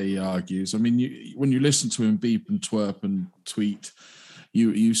sass, the way he argues. I mean, when you listen to him beep and twerp and tweet,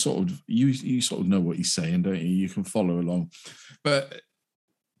 you sort of know what he's saying, don't you? You can follow along. But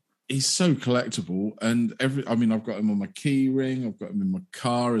he's so collectible, and I've got him on my key ring, I've got him in my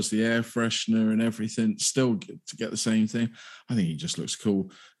car as the air freshener and everything, still to get the same thing. I think he just looks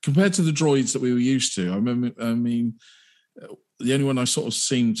cool compared to the droids that we were used to. The only one I sort of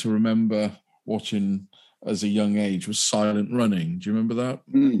seem to remember watching as a young age was Silent Running. Do you remember that?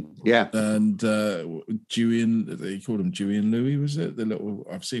 Yeah. And Dewey they called him Dewey and Louie, was it?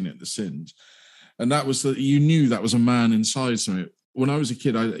 I've seen it, The Sins. And that was you knew that was a man inside something. When I was a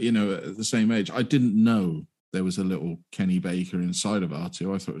kid, at the same age, I didn't know there was a little Kenny Baker inside of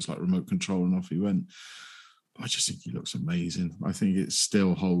R2. I thought it was like remote control and off he went. I just think he looks amazing. I think it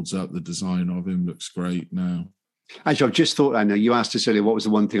still holds up. The design of him looks great now. Actually, I've just thought, I know you asked us earlier, what was the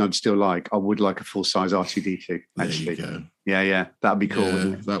one thing I'd still like? I would like a full-size R2-D2, actually. There you go. Yeah. That'd be cool,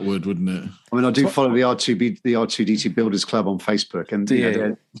 wouldn't it? That would, wouldn't it? I mean, I do follow the R2-D2 Builders Club on Facebook, and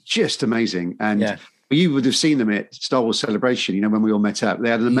they're just amazing. And you would have seen them at Star Wars Celebration, when we all met up. They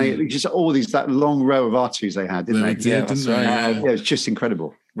had an amazing, just all that long row of R2s they had, didn't they? That's right. It was just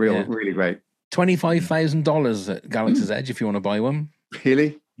incredible. Really great. $25,000 at Galaxy's Edge if you want to buy one.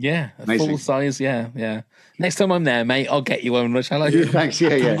 Really? Yeah, amazing. Full size. Yeah. Next time I'm there, mate, I'll get you one. Shall I? Yeah, thanks. Yeah.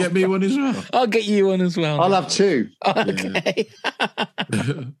 Can you get me one as well? I'll get you one as well. I'll have two. Okay.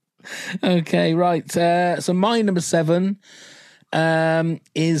 Okay, right. So my number 7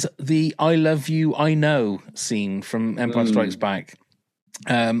 is the "I Love You, I Know" scene from Empire Strikes Back.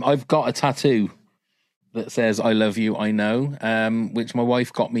 I've got a tattoo that says "I love you, I know," which my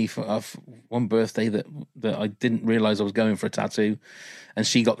wife got me for one birthday that I didn't realise I was going for a tattoo, and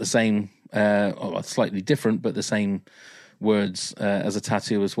she got the same, slightly different, but the same words as a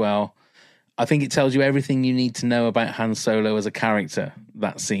tattoo as well. I think it tells you everything you need to know about Han Solo as a character,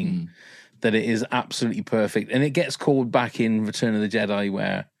 that scene, that it is absolutely perfect. And it gets called back in Return of the Jedi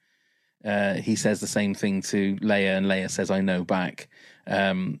where he says the same thing to Leia, and Leia says, "I know" back.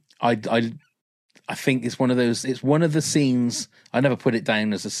 I think it's one of those. It's one of the scenes. I never put it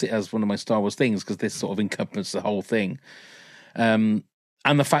down as one of my Star Wars things because this sort of encompasses the whole thing, and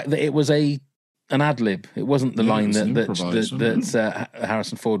the fact that it was an ad lib. It wasn't the line that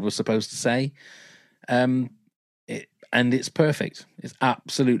Harrison Ford was supposed to say, and it's perfect. It's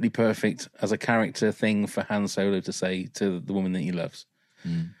absolutely perfect as a character thing for Han Solo to say to the woman that he loves.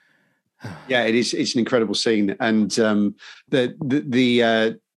 Yeah, it is. It's an incredible scene, and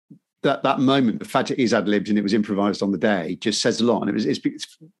that moment, the fact it is ad-libbed and it was improvised on the day, just says a lot. And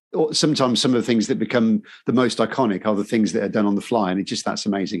it's sometimes some of the things that become the most iconic are the things that are done on the fly, and that's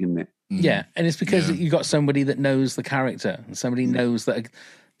amazing, isn't it? Yeah, and it's because you got somebody that knows the character, and somebody knows that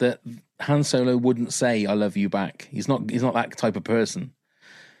Han Solo wouldn't say "I love you" back. He's not that type of person,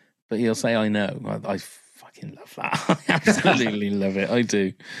 but he'll say "I know." I fucking love that. I absolutely love it. I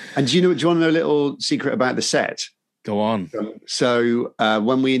do. And do you want to know a little secret about the set? Go on. So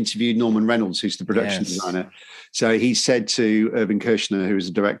when we interviewed Norman Reynolds, who's the production designer, so he said to Irvin Kershner, who was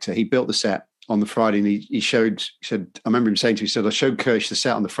the director, he built the set on the Friday, and he said, I remember him saying to me, he said, I showed Kersh the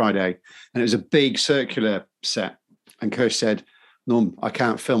set on the Friday, and it was a big circular set. And Kersh said, Norm, I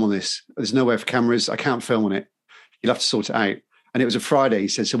can't film on this. There's nowhere for cameras. I can't film on it. You'll have to sort it out. And it was a Friday, he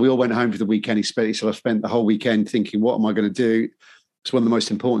said. So we all went home for the weekend. He said, I spent the whole weekend thinking, what am I going to do? It's one of the most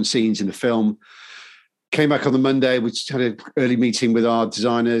important scenes in the film. Came back on the Monday, we had an early meeting with our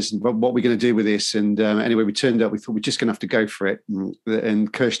designers and what we're going to do with this. And anyway, we turned up, we thought we're just going to have to go for it.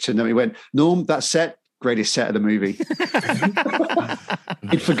 And Kersh turned up, he went, Norm, that set, greatest set of the movie.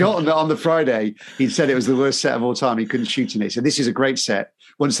 He'd forgotten that on the Friday, he'd said it was the worst set of all time. He couldn't shoot in it. So this is a great set.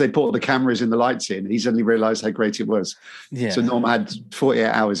 Once they put the cameras and the lights in, he suddenly realised how great it was. Yeah. So Norm had 48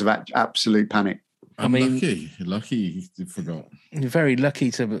 hours of absolute panic. Lucky you forgot. You're very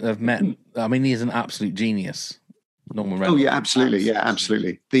lucky to have met. I mean, he's an absolute genius, Norman Reynolds. Oh yeah, absolutely. Yeah,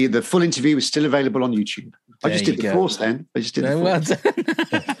 absolutely. The full interview is still available on YouTube. I just did the Force then.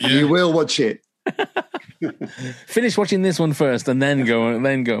 You will watch it. Finish watching this one first, and then go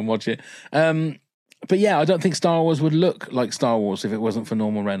and watch it. But yeah, I don't think Star Wars would look like Star Wars if it wasn't for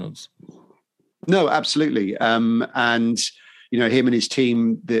Norman Reynolds. No, absolutely. And him and his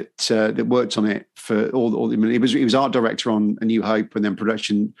team that worked on it for all. He was art director on A New Hope, and then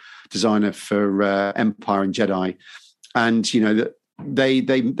production designer for Empire and Jedi. And they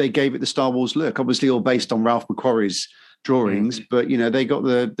gave it the Star Wars look. Obviously, all based on Ralph McQuarrie's drawings, but they got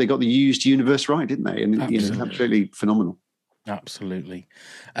the used universe right, didn't they? And absolutely phenomenal. Absolutely.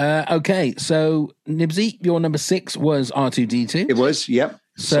 Okay, so Nibsy, your number 6 was R2-D2. It was, yep.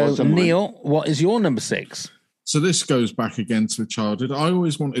 So Neil, what is your number 6? So this goes back again to childhood. I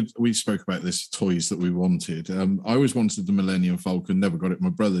always wanted, we spoke about this, toys that we wanted. I always wanted the Millennium Falcon, never got it. My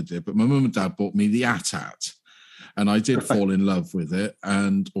brother did, but my mum and dad bought me the AT-AT, and I did fall in love with it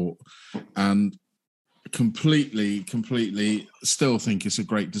and completely still think it's a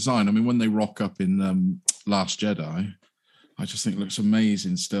great design. I mean, when they rock up in Last Jedi, I just think it looks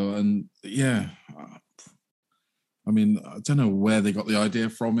amazing still. And yeah, I mean, I don't know where they got the idea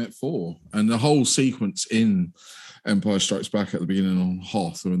from it for. And the whole sequence in Empire Strikes Back at the beginning on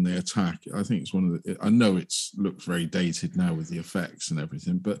Hoth when they attack, I think it's one of the, I know it's looked very dated now with the effects and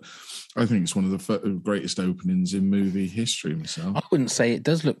everything, but I think it's one of the greatest openings in movie history myself. I wouldn't say it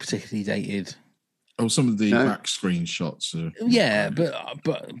does look particularly dated. Oh, some of the back screen shots. Yeah, but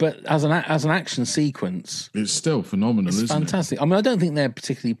as an action sequence, it's still phenomenal. It's isn't fantastic. It? I mean, I don't think they're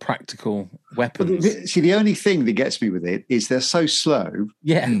particularly practical weapons. See, the only thing that gets me with it is they're so slow.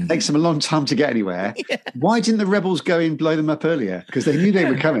 Yeah, it takes them a long time to get anywhere. Yeah. Why didn't the rebels go in, blow them up earlier? Because they knew they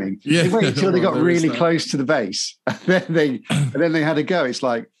were coming. They waited until they got really close to the base, and then they had to go. It's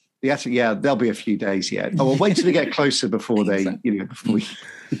like there'll be a few days yet. Oh, well, wait till they get closer before they, before we.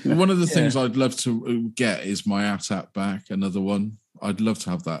 One of the things I'd love to get is my AT-AT back. Another one. I'd love to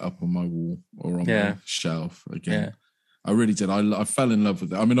have that up on my wall or on my shelf again. Yeah. I really did. I fell in love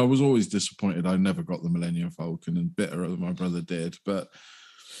with it. I mean, I was always disappointed I never got the Millennium Falcon and bitter that my brother did. But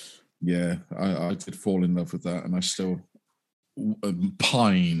yeah, I did fall in love with that, and I still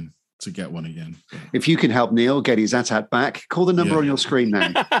pine to get one again. If you can help Neil get his AT-AT back, call the number on your screen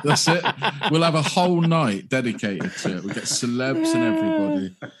now. That's it. We'll have a whole night dedicated to it. We'll get celebs and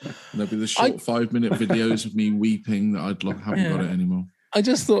everybody. And there'll be the short 5-minute videos of me weeping that haven't got it anymore. I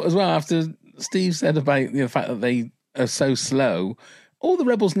just thought as well, after Steve said about the fact that they are so slow, all the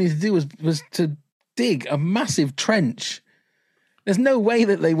rebels needed to do was to dig a massive trench. There's no way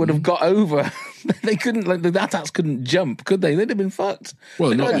that they would have got over. They couldn't, the AT-ATs couldn't jump, could they? They'd have been fucked. Well,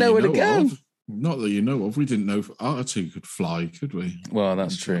 they not don't know where to go. Not that you know of. We didn't know if R2 could fly, could we? Well,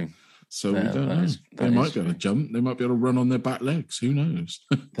 that's true. So we don't know. They might be able to jump. They might be able to run on their back legs. Who knows?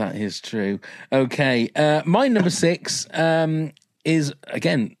 That is true. Okay. My number 6 is,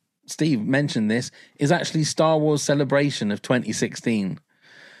 again, Steve mentioned this, is actually Star Wars Celebration of 2016.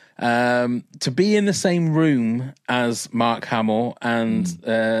 To be in the same room as Mark Hamill and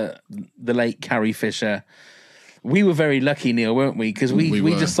the late Carrie Fisher, we were very lucky, Neil, weren't we? Because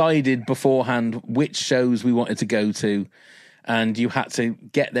we decided beforehand which shows we wanted to go to, and you had to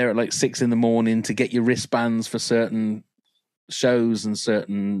get there at like 6 a.m. to get your wristbands for certain shows and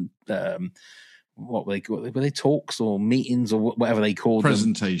certain what were they talks or meetings or whatever they called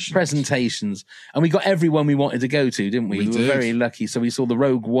them? Presentations. And we got everyone we wanted to go to, didn't we? We were very lucky. So we saw the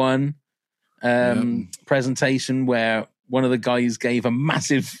Rogue One presentation where one of the guys gave a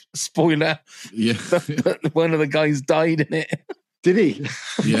massive spoiler. Yeah. One of the guys died in it. Did he?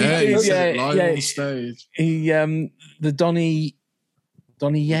 Yeah, he said it live on the stage. The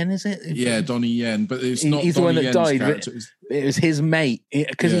Donnie Yen, is it? Yeah, Donnie Yen, but it's not. He's Donnie the one that Yen's died. It was his mate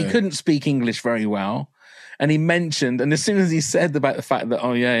because he couldn't speak English very well, and he mentioned. And as soon as he said about the fact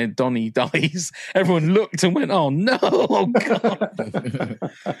that Donnie dies, everyone looked and went, "Oh no, oh god!"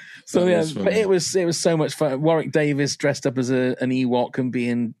 So but it was so much fun. Warwick Davis dressed up as an Ewok and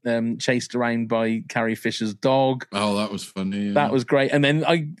being chased around by Carrie Fisher's dog. Oh, that was funny. Yeah. That was great. And then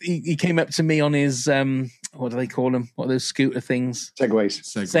he came up to me on his what do they call them? What are those scooter things?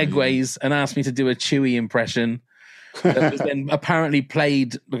 Segways, and asked me to do a Chewie impression. That was then apparently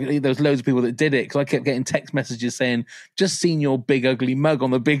played. There was loads of people that did it because I kept getting text messages saying, "Just seen your big ugly mug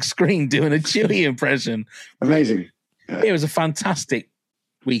on the big screen doing a Chewie impression." Amazing. It was a fantastic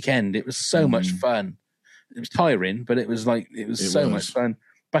weekend. It was so much fun. It was tiring, but it was so much fun.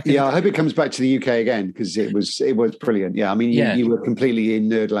 I hope it comes back to the UK again because it was brilliant. Yeah, I mean, you were completely in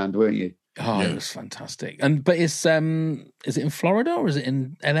Nerdland, weren't you? Oh, it was fantastic. But is it in Florida or is it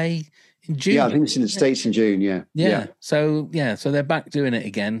in LA in June? Yeah, I think it's in the States in June. Yeah. So they're back doing it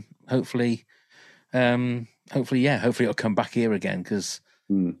again. Hopefully, it'll come back here again because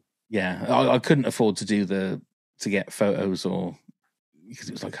I couldn't afford to get photos or because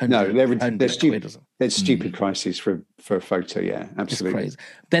it was like they're stupid. There's stupid prices for a photo. Yeah, absolutely. It's crazy.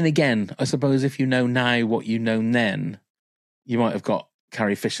 Then again, I suppose if you know now what you know then, you might have got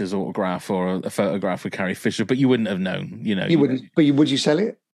Carrie Fisher's autograph or a photograph with Carrie Fisher, but you wouldn't have known, You wouldn't. But would you sell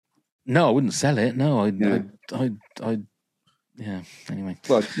it? No, I wouldn't sell it. No, yeah. Anyway,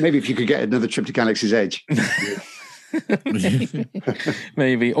 well, maybe if you could get another trip to Galaxy's Edge,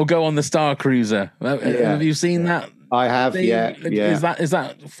 maybe, or go on the Star Cruiser. Have you seen that? I have. Yeah. Is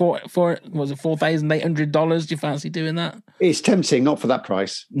that for was it $4,800? Do you fancy doing that? It's tempting, not for that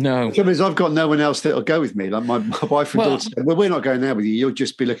price. No, the trouble is I've got no one else that'll go with me. Like my wife and daughter said, well, we're not going there with you. You'll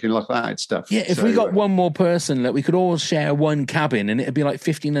just be looking like that stuff. Yeah, if we got one more person, we could all share one cabin, and it'd be like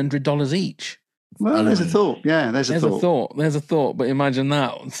 $1,500 each. Well, there's a thought. Yeah, there's a thought. There's a thought. But imagine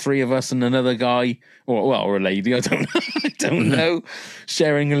that 3 of us and another guy, or a lady. I don't know,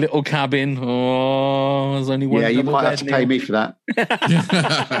 sharing a little cabin. Oh, there's only one. Yeah, you might have to pay me for that.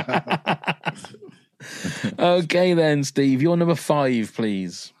 Okay, then, Steve, your number 5,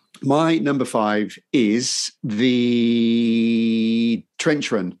 please. My number 5 is the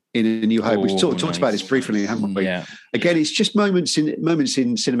trench run in A New Hope. We've talked about this briefly, haven't we? Yeah. Again, it's just moments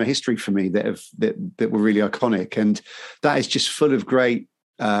in cinema history for me that were really iconic, and that is just full of great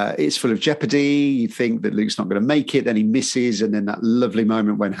it's full of jeopardy. You think that Luke's not going to make it, then he misses, and then that lovely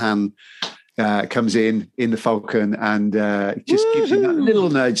moment when Han comes in the Falcon and just gives you that little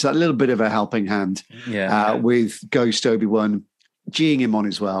nudge, that little bit of a helping hand with Ghost Obi-Wan, geeing him on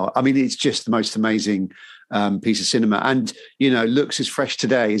as well. I mean, it's just the most amazing piece of cinema, and looks as fresh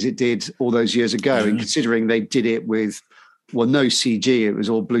today as it did all those years ago. And considering they did it with no CG, it was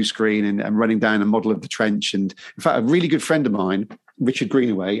all blue screen and running down a model of the trench. And in fact, a really good friend of mine, Richard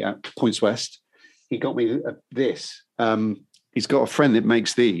Greenaway at Points West, he got me this. He's got a friend that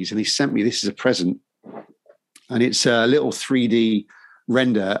makes these, and he sent me this as a present. And it's a little 3D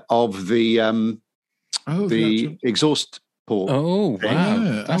render of the exhaust port. Oh,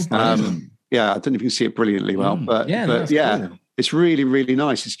 wow. That's nice. Yeah, I don't know if you can see it brilliantly well, but cool. It's really, really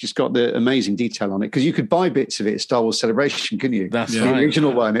nice. It's just got the amazing detail on it, because you could buy bits of it at Star Wars Celebration, couldn't you? That's the right.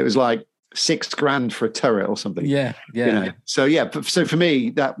 original one. It was like $6,000 for a turret or something. Yeah. So for me,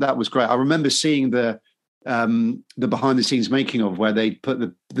 that was great. I remember seeing the behind the scenes making of where they put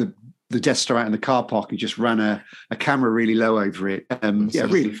the Death Star out in the car park and just ran a camera really low over it.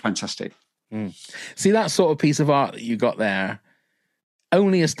 Really fantastic. See, that sort of piece of art that you got there,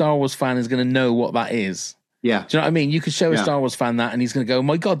 only a Star Wars fan is going to know what that is. Yeah. Do you know what I mean? You could show a Star Wars fan that and he's going to go, oh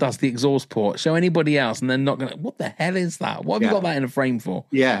my God, that's the exhaust port. Show anybody else and they're not going to, what the hell is that? What have you got that in a frame for?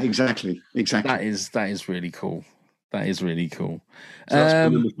 Yeah, exactly. That is really cool. That is really cool. So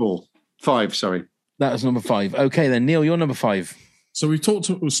that's number 5, sorry. That was number 5. Okay, then Neil, you're number 5. So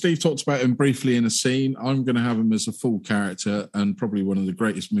Steve talked about him briefly in a scene. I'm going to have him as a full character, and probably one of the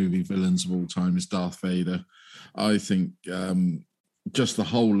greatest movie villains of all time is Darth Vader. I think just the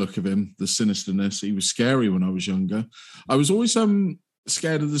whole look of him, the sinisterness. He was scary when I was younger. I was always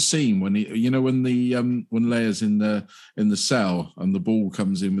scared of the scene when when Leia's in the cell and the ball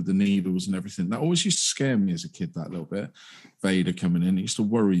comes in with the needles and everything. That always used to scare me as a kid. That little bit, Vader coming in, it used to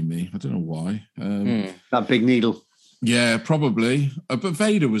worry me. I don't know why. That big needle. Yeah, probably. But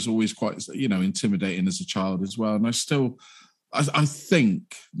Vader was always quite, intimidating as a child as well. And I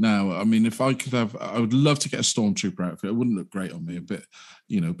think now, I mean, if I could have, I would love to get a Stormtrooper outfit. It wouldn't look great on me. A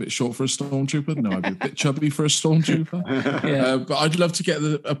bit short for a Stormtrooper. No, I'd be a bit chubby for a Stormtrooper. But I'd love to get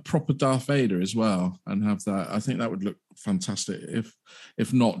a proper Darth Vader as well and have that. I think that would look fantastic.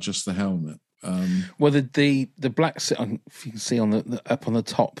 If not just the helmet. Well, the black, if you can see on the up on the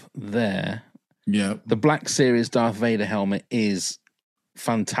top there. Yeah, the Black Series Darth Vader helmet is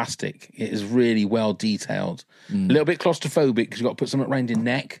fantastic. It is really well detailed. A little bit claustrophobic because you've got to put something around your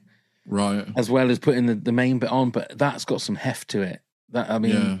neck, right, as well as putting the main bit on. But that's got some heft to it.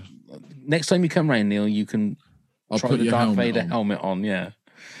 Next time you come round, Neil, you can try the Darth Vader helmet on. Yeah,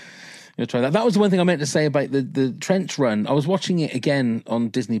 you'll try that. That was the one thing I meant to say about the trench run. I was watching it again on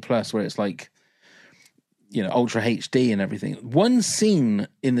Disney Plus, where it's like, Ultra HD and everything. One scene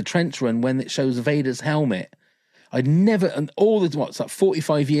in the trench run when it shows Vader's helmet, I'd never, and all the,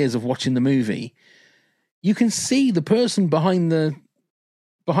 45 years of watching the movie, you can see the person behind the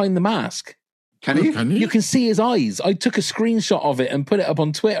mask. Can you? You can see his eyes. I took a screenshot of it and put it up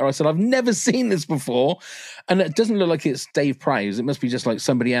on Twitter. I said, I've never seen this before. And it doesn't look like it's Dave Prowse. It must be just like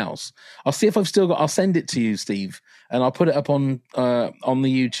somebody else. I'll see if I've still got, I'll send it to you, Steve, and I'll put it up on the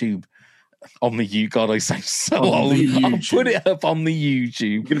YouTube. God, I sound so old. I'll put it up on the YouTube.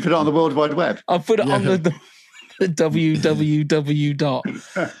 You're going to put it on the World Wide Web? I'll put it on the www dot.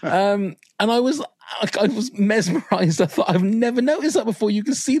 And I was mesmerized. I thought, I've never noticed that before. You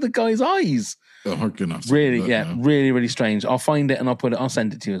can see the guy's eyes. Oh, I'm gonna have to really, really strange. I'll find it and I'll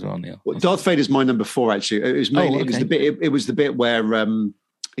send it to you as well, Neil. Well, Darth Vader's my number 4, actually. It was mainly, it was the bit where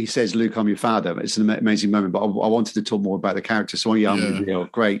he says, "Luke, I'm your father." It's an amazing moment, but I wanted to talk more about the character. So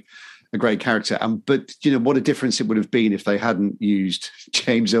a great character. But what a difference it would have been if they hadn't used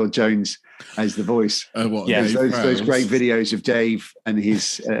James Earl Jones as the voice. Those great videos of Dave and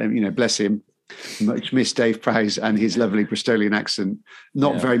his, bless him, much missed Dave Prowse and his lovely Bristolian accent.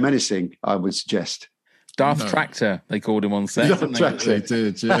 Not very menacing, I would suggest. Darth Tractor, they called him on set. They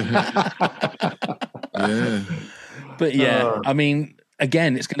did, yeah. Yeah. But I mean,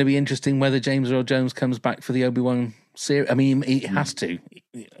 again, it's going to be interesting whether James Earl Jones comes back for the Obi-Wan series. I mean, he has to.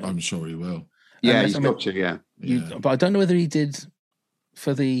 I'm sure he will. Yeah, he's got to, yeah. But I don't know whether he did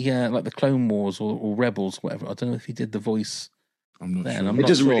for the like the Clone Wars or Rebels, whatever. I don't know if he did the voice. I'm not sure. It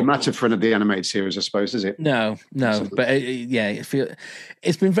doesn't really matter for the animated series, I suppose, does it? No. But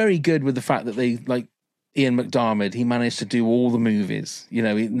it's been very good with the fact that they, like Ian McDiarmid, he managed to do all the movies.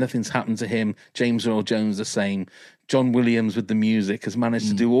 Nothing's happened to him. James Earl Jones the same. John Williams with the music has managed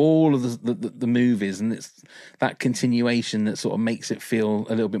to do all of the movies, and it's that continuation that sort of makes it feel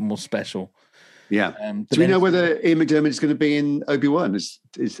a little bit more special. Yeah. But Do we then- know whether Ian McDermott is going to be in Obi-Wan? Is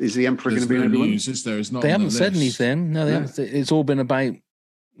the Emperor going to be in Obi-Wan? News, is there? It's not They on the haven't said list. anything. No, they haven't. It's all been about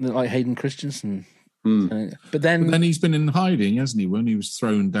like Hayden Christensen. Mm. But then he's been in hiding, hasn't he? When he was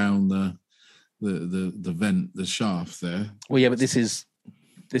thrown down the vent, the shaft there. Well, yeah, but this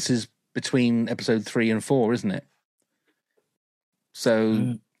is between episode 3 and 4, isn't it?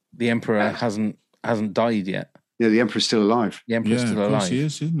 So the Emperor hasn't died yet. Yeah, the Emperor's still alive. The Emperor's still of alive. course he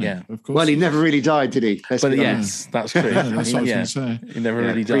is, isn't he? Yeah. Of course. Well, he never really died, did he? But yes, that's true. Yeah, that's what I was going to say. He never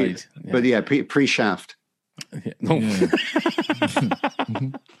really died. But yeah, pre-Shaft. Yeah. No.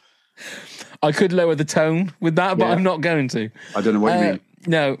 I could lower the tone with that, but I'm not going to. I don't know what you mean.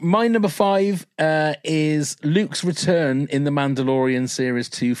 No, my number 5 is Luke's return in the Mandalorian Series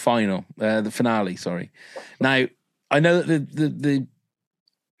 2 final, the finale, sorry. Now, I know that the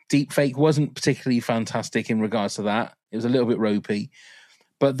deep fake wasn't particularly fantastic in regards to that. It was a little bit ropey.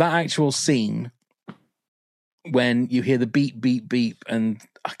 But that actual scene, when you hear the beep, beep, beep, and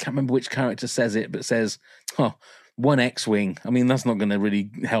I can't remember which character says it, but says, one X-Wing. I mean, that's not going to really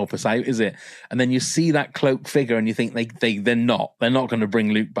help us out, is it? And then you see that cloaked figure and you think they're not going to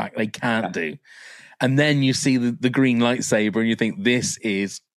bring Luke back. They can't do. And then you see the green lightsaber and you think, this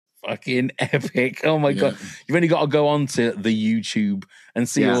is fucking epic. Oh my God. You've only got to go onto the YouTube and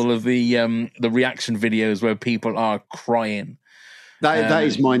see all of the reaction videos where people are crying. That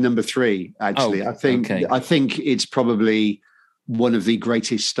is my number 3, actually. I think it's probably one of the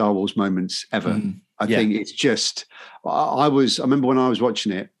greatest Star Wars moments ever. I think it's just, I remember when I was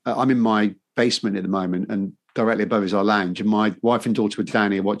watching it, I'm in my basement at the moment and directly above is our lounge, and my wife and daughter were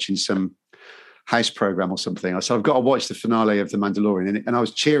down here watching some house program or something. I said, I've got to watch the finale of The Mandalorian. And I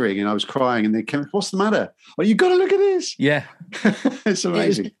was cheering and I was crying and they came, what's the matter? Well, you got to look at this. Yeah. It's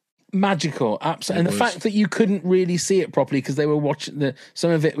amazing. Magical, absolutely. And the fact that you couldn't really see it properly because they were watching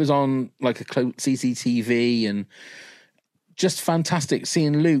some of it was on like a close CCTV, and just fantastic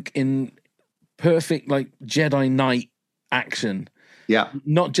seeing Luke in perfect like Jedi Knight action. Yeah.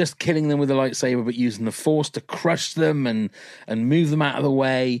 Not just killing them with a lightsaber, but using the Force to crush them and move them out of the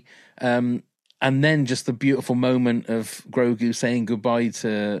way. And then just the beautiful moment of Grogu saying goodbye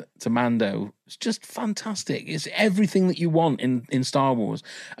to Mando. It's just fantastic. It's everything that you want in Star Wars.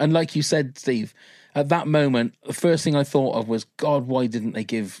 And like you said, Steve, at that moment, the first thing I thought of was, God, why didn't they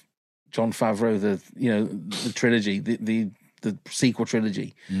give Jon Favreau the trilogy, the sequel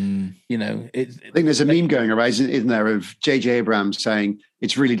trilogy? You know, I think there's a meme going around, isn't there, of J.J. Abrams saying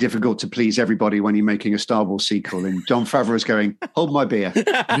it's really difficult to please everybody when you're making a Star Wars sequel, and Jon Favreau's going, hold my beer. You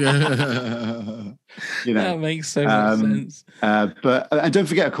know, that makes so much sense. But and don't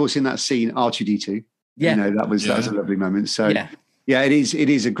forget, of course, in that scene, R2-D2. Yeah, you know, that was a lovely moment. So yeah, it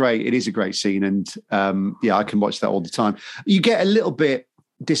is a great scene, and I can watch that all the time. You get a little bit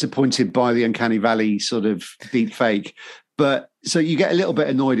disappointed by the Uncanny Valley sort of deep fake, but so you get a little bit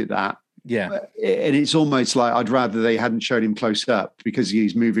annoyed at that. Yeah. And it's almost like I'd rather they hadn't shown him close up, because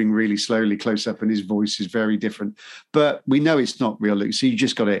he's moving really slowly close up and his voice is very different. But we know it's not real Luke, so you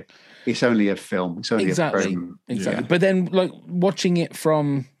just got it. It's only a film. It's only a program. Exactly. But then, like, watching it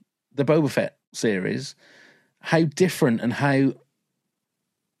from the Boba Fett series, how different and how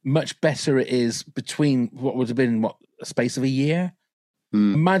much better it is between what would have been, a space of a year?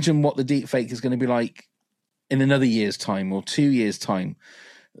 Imagine what the deep fake is going to be like in another year's time or 2 years' time.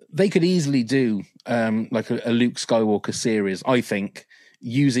 They could easily do like a Luke Skywalker series, I think,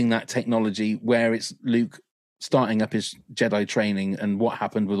 using that technology where it's Luke starting up his Jedi training and what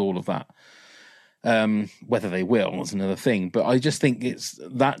happened with all of that. Whether they will is another thing, but I just think it's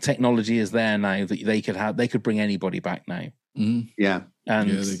that technology is there now that they could bring anybody back now. Yeah.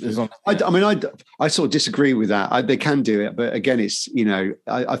 And I sort of disagree with that. They can do it, but again, it's, you know,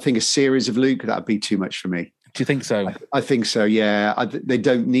 I think a series of Luke, that'd be too much for me. Do you think so? I think so. Yeah. They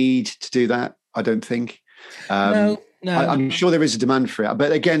don't need to do that. I don't think. No. I'm sure there is a demand for it,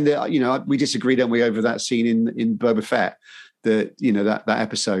 but again, we disagree, don't we, over that scene in Boba Fett, that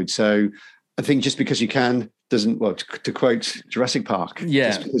episode. So I think just because you can doesn't, to quote Jurassic Park,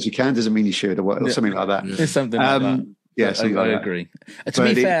 just because you can doesn't mean you should, or something like that. There's something like that. Yeah, I agree. To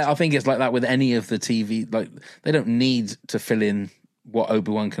be fair, I think it's like that with any of the TV. Like, they don't need to fill in what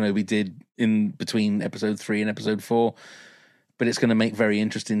Obi-Wan Kenobi did in between episode 3 and episode 4, but it's going to make very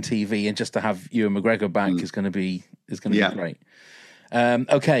interesting TV, and just to have Ewan McGregor back is going to be great.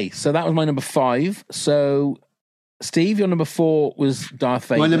 Okay, so that was my number 5. So, Steve, your number 4 was Darth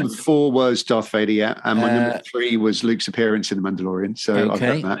Vader. My number 4 was Darth Vader, yeah, and my number 3 was Luke's appearance in The Mandalorian. So I've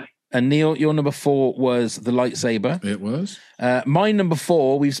done that. And Neil, your number 4 was the lightsaber. It was. My number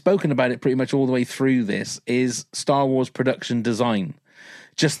 4, we've spoken about it pretty much all the way through this, is Star Wars production design.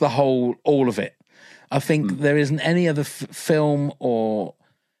 Just all of it. I think there isn't any other film or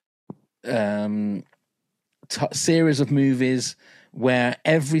series of movies where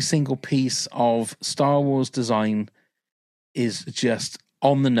every single piece of Star Wars design is just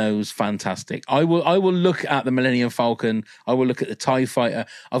on the nose fantastic. I will look at the Millennium Falcon. I will look at the TIE Fighter.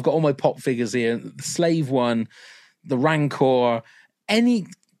 I've got all my pop figures here. The Slave One, the Rancor, any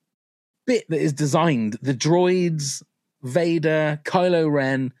bit that is designed, the droids, Vader, Kylo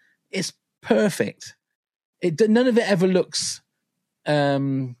Ren, it's perfect. None of it ever looks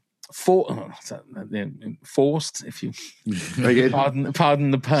forced, if you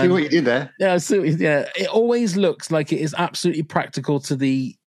pardon the pun. See what you did there? Yeah, it always looks like it is absolutely practical to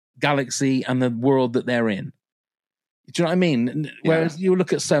the galaxy and the world that they're in. Do you know what I mean? Whereas you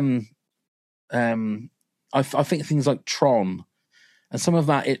look at some, I think things like Tron, and some of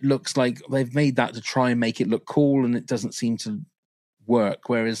that, it looks like they've made that to try and make it look cool, and it doesn't seem to work.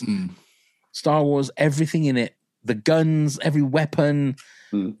 Whereas Star Wars, everything in it, the guns, every weapon.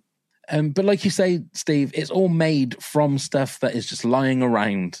 But like you say, Steve, it's all made from stuff that is just lying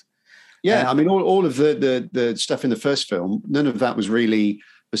around. Yeah, I mean, all of the stuff in the first film, none of that was really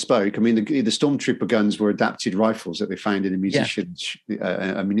bespoke. I mean, the Stormtrooper guns were adapted rifles that they found in a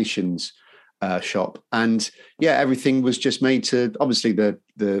munitions shop, and everything was just made to. Obviously,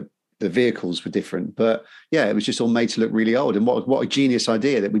 the vehicles were different, but it was just all made to look really old. And what a genius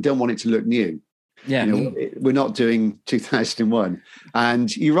idea that we don't want it to look new. Yeah, we're not doing 2001,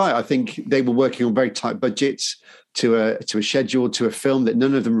 and you're right. I think they were working on very tight budgets to a schedule, to a film that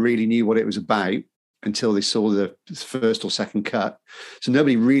none of them really knew what it was about until they saw the first or second cut. So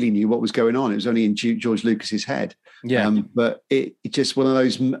nobody really knew what was going on. It was only in George Lucas's head. Yeah, but it just one of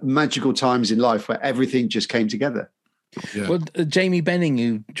those magical times in life where everything just came together. Yeah. Well, Jamie Benning,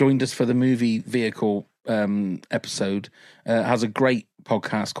 who joined us for the movie vehicle episode, has a great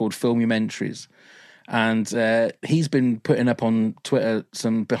podcast called Filmumentaries. And he's been putting up on Twitter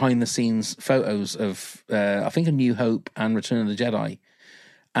some behind-the-scenes photos of, I think, A New Hope and Return of the Jedi.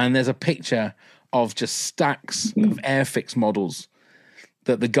 And there's a picture of just stacks of Airfix models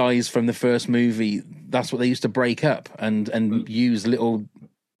that the guys from the first movie, that's what they used to break up and use little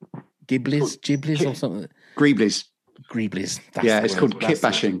Ghiblies or something. Greeblies. It's called kit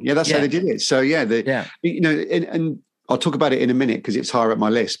bashing. Yeah, that's how they did it. So, and I'll talk about it in a minute because it's higher up my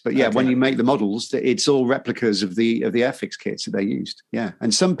list. But when you make the models, it's all replicas of the Airfix kits that they used. Yeah,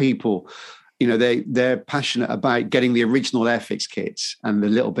 and some people, they're passionate about getting the original Airfix kits and the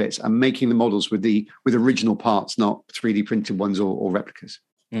little bits and making the models with original parts, not 3D printed ones or replicas.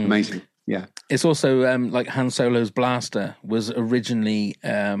 Amazing. Yeah, it's also like Han Solo's blaster was originally.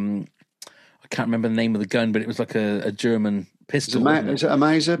 I can't remember the name of the gun, but it was like a German pistol. Is it a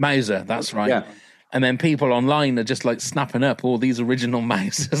Mauser? Mauser, that's right. Yeah. And then people online are just like snapping up all these original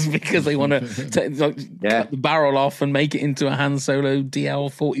Mausers because they want to cut the barrel off and make it into a Han Solo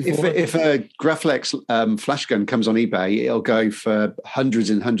DL-44. If a Graflex flash gun comes on eBay, it'll go for hundreds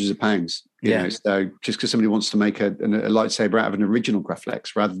and hundreds of pounds. You know, so just because somebody wants to make a lightsaber out of an original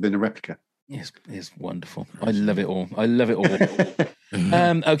Graflex rather than a replica. Yes, it's wonderful. I love it all.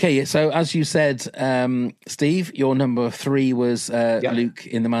 Okay, so as you said, Steve, your number 3 was Luke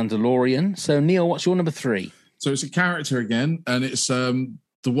in The Mandalorian. So, Neil, what's your number 3? So it's a character again, and it's the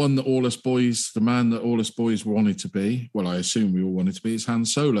one that all us boys, the man that all us boys wanted to be. Well, I assume we all wanted to be. It's Han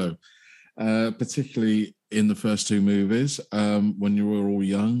Solo, particularly in the first 2 movies when you were all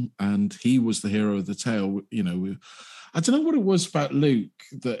young, and he was the hero of the tale. I don't know what it was about Luke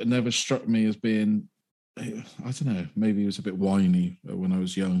that never struck me as being, I don't know, maybe he was a bit whiny when I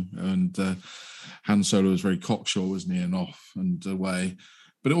was young. And Han Solo was very cocksure, wasn't he, and off and away.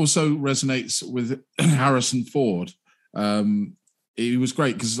 But it also resonates with Harrison Ford. He was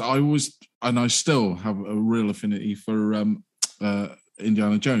great because I still have a real affinity for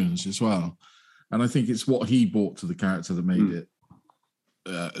Indiana Jones as well. And I think it's what he brought to the character that made it.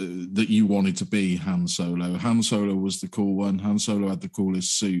 That you wanted to be Han Solo. Han Solo was the cool one. Han Solo had the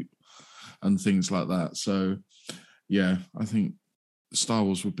coolest suit and things like that. So, I think Star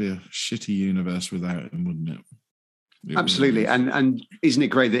Wars would be a shitty universe without him, wouldn't it? Absolutely. And isn't it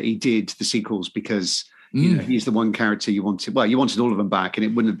great that he did the sequels because he's the one character you wanted. Well, you wanted all of them back, and it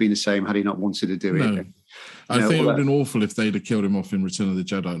wouldn't have been the same had he not wanted to do it. I think it would have been awful if they'd have killed him off in Return of the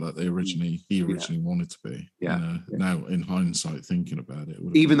Jedi like he originally wanted to be. Now, in hindsight, thinking about it.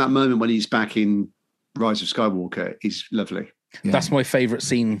 Even that moment when he's back in Rise of Skywalker is lovely. Yeah. That's my favourite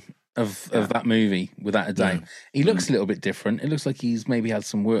scene of that movie, without a doubt. He looks a little bit different. It looks like he's maybe had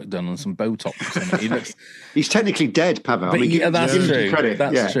some work done on some Botox or something. He's technically dead, Pavel. That's true. Credit.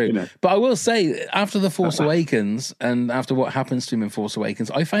 That's true. But I will say, after The Force Awakens and after what happens to him in Force Awakens,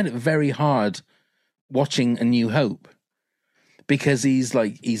 I find it very hard watching A New Hope, because he's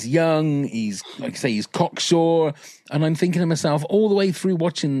young, he's like say he's cocksure, and I'm thinking to myself all the way through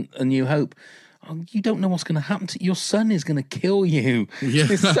watching A New Hope, oh, you don't know what's going to happen to your son. Is going to kill you. Yeah.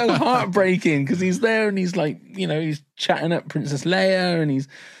 It's so heartbreaking because he's there and he's like, he's chatting up Princess Leia, and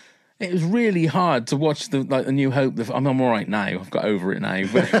it was really hard to watch A New Hope. I'm all right now. I've got over it now,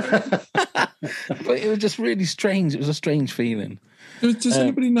 but it was just really strange. It was a strange feeling. Does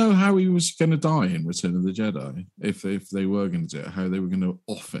anybody know how he was going to die in Return of the Jedi? If they were going to do it, how they were going to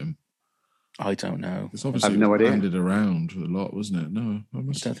off him? I don't know. It's obviously I have no idea. Banded around a lot, wasn't it? No, I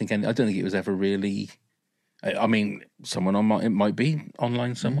don't think it was ever really. I mean, it might be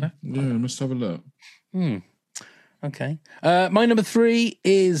online somewhere. Yeah, I must have a look. Okay. My number 3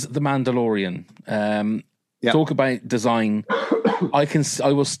 is The Mandalorian. Talk about design.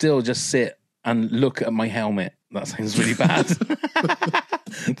 I will still just sit and look at my helmet. That sounds really bad.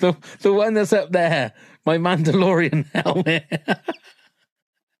 the one that's up there, my Mandalorian helmet.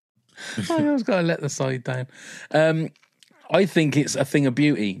 I always got to let the side down. I think it's a thing of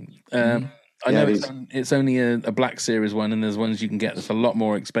beauty. I know it's only a Black Series one, and there's ones you can get that's a lot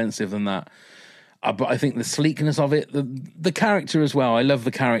more expensive than that. But I think the sleekness of it, the character as well. I love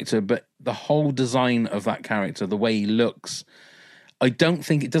the character, but the whole design of that character, the way he looks, I don't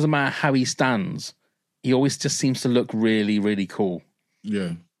think it doesn't matter how he stands. He always just seems to look really, really cool.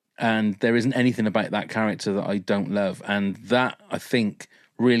 Yeah. And there isn't anything about that character that I don't love. And that, I think,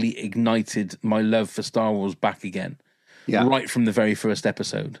 really ignited my love for Star Wars back again. Yeah. Right from the very first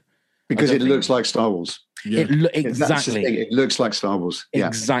episode. Because it looks like Star Wars. Yeah. Exactly. It looks like Star Wars. Yeah.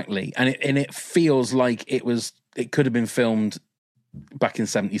 Exactly. And it feels like it could have been filmed back in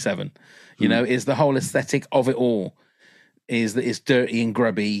 77. You know, is the whole aesthetic of it all is that it's dirty and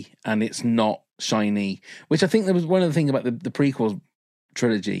grubby and it's not shiny, which I think there was one of the things about the prequel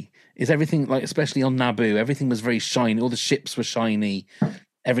trilogy is everything, like especially on Naboo, everything was very shiny. All the ships were shiny.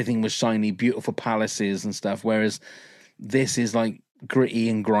 Everything was shiny, beautiful palaces and stuff. Whereas this is like gritty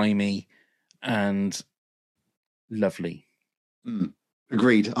and grimy and lovely.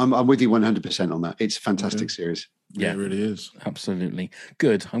 Agreed. I'm with you 100% on that. It's a fantastic series. Yeah, it really is. Absolutely.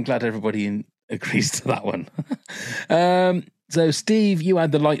 Good. I'm glad everybody agrees to that one. So, Steve, you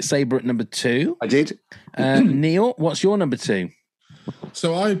had the lightsaber at number 2. I did. Neil, what's your number 2?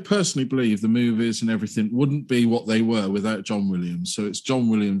 So I personally believe the movies and everything wouldn't be what they were without John Williams. So it's John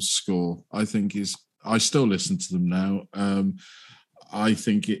Williams' score. I still listen to them now. I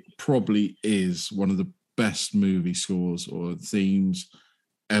think it probably is one of the best movie scores or themes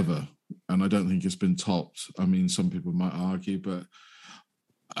ever. And I don't think it's been topped. I mean, some people might argue, but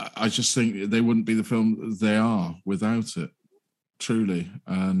I just think they wouldn't be the film they are without it, truly.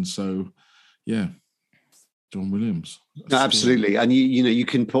 And so, yeah, John Williams. No, absolutely. And you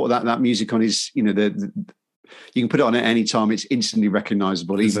can put that music on his, you can put it on at any time. It's instantly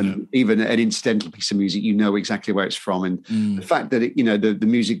recognizable. Even an incidental piece of music, you know exactly where it's from. And the fact that the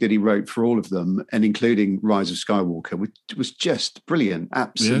music that he wrote for all of them, and including Rise of Skywalker, was just brilliant.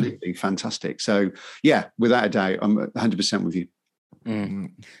 Absolutely fantastic. So yeah, without a doubt, I'm 100% with you.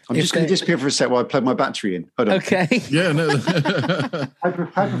 I'm just going to disappear for a sec while I plug my battery in. Hold on. Okay. Yeah, no. How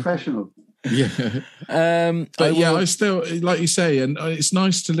professional. Yeah. I still, like you say, and it's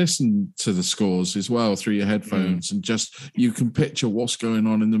nice to listen to the scores as well through your headphones, and just you can picture what's going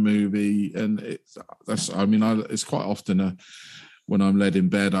on in the movie. And it's quite often when I'm led in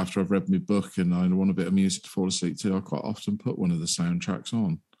bed after I've read my book and I want a bit of music to fall asleep to, I quite often put one of the soundtracks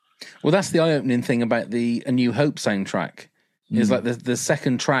on. Well, that's the eye-opening thing about the A New Hope soundtrack. Is like the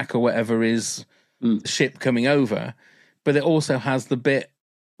second track or whatever is the ship coming over, but it also has the bit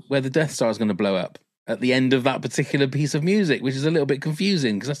where the Death Star is going to blow up at the end of that particular piece of music, which is a little bit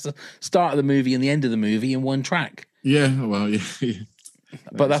confusing because that's the start of the movie and the end of the movie in one track. Yeah, well, yeah.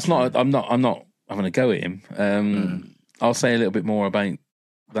 But that's not. I'm not having a go at him. I'll say a little bit more about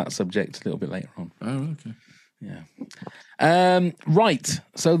that subject a little bit later on. Oh, okay. Yeah. Right.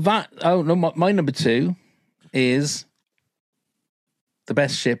 So my number 2 is the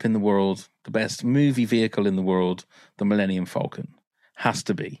best ship in the world, the best movie vehicle in the world, the Millennium Falcon. Has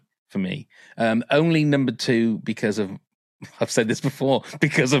to be for me. Only number 2 because of, I've said this before,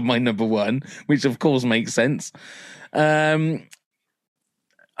 because of my number 1, which of course makes sense. I've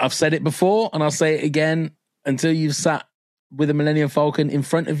said it before and I'll say it again. Until you've sat with a Millennium Falcon in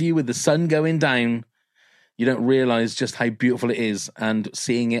front of you with the sun going down, you don't realize just how beautiful it is. And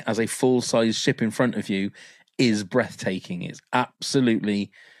seeing it as a full-size ship in front of you is breathtaking. It's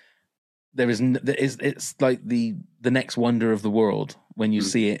absolutely, it's like the next wonder of the world when you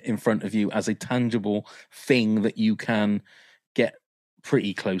see it in front of you as a tangible thing that you can get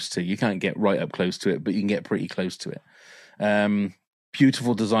pretty close to. You can't get right up close to it, but you can get pretty close to it.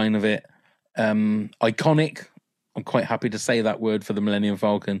 Beautiful design of it. Iconic. I'm quite happy to say that word for the Millennium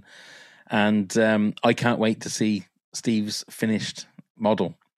Falcon. And I can't wait to see Steve's finished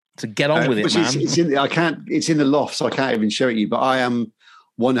model. To get on with it, man. It's in the loft, so I can't even show it you, but I am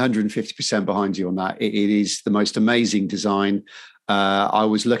 150% behind you on that. It is the most amazing design. I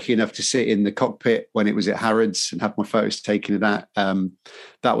was lucky enough to sit in the cockpit when it was at Harrods and have my photos taken of that.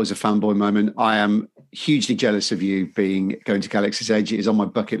 That was a fanboy moment. I am hugely jealous of you going to Galaxy's Edge. It is on my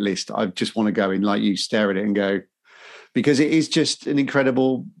bucket list. I just want to go in like you, stare at it and go, because it is just an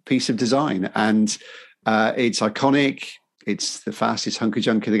incredible piece of design. And it's iconic. It's the fastest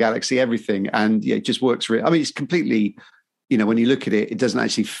hunker-junker of the galaxy, everything. And yeah, it just works. It's completely, when you look at it, it doesn't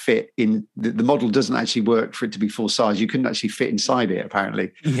actually fit in. The model doesn't actually work for it to be full size. You couldn't actually fit inside it,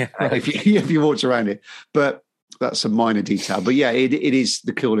 apparently, if you walked around it. But that's a minor detail. But yeah, it is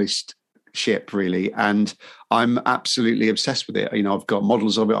the coolest ship, really. And I'm absolutely obsessed with it. I've got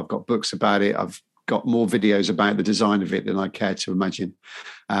models of it. I've got books about it. I've got more videos about the design of it than I care to imagine.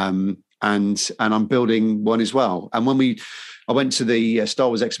 And I'm building one as well. And when I went to the Star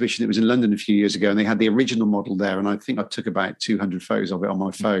Wars exhibition, it was in London a few years ago, and they had the original model there. And I think I took about 200 photos of it on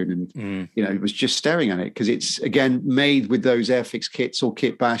my phone, and it was just staring at it because it's again made with those Airfix kits, or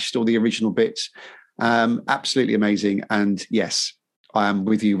kit bashed, or the original bits. Absolutely amazing. And yes, I am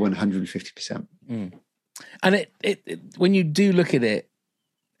with you 150%. And it when you do look at it,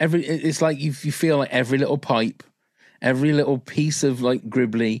 it's like you feel like every little pipe, every little piece of like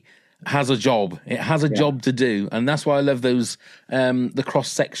gribbly has a job. It has a job to do, and that's why I love those the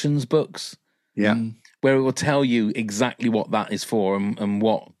cross sections books. Yeah, where it will tell you exactly what that is for and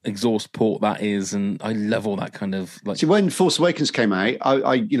what exhaust port that is, and I love all that kind of like. See, when Force Awakens came out,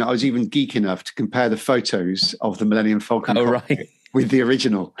 I was even geek enough to compare the photos of the Millennium Falcon with the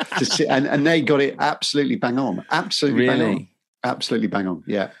original, and they got it absolutely bang on. Absolutely bang on. Absolutely bang on.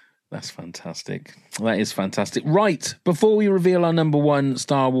 Yeah. That's fantastic. That is fantastic. Right, before we reveal our number one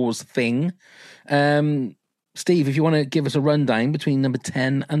Star Wars thing, Steve, if you want to give us a rundown between number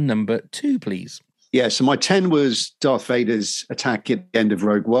 10 and number 2, please. Yeah, so my 10 was Darth Vader's attack at the end of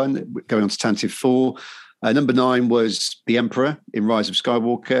Rogue One, going on to Tantive 4. Number 9 was the Emperor in Rise of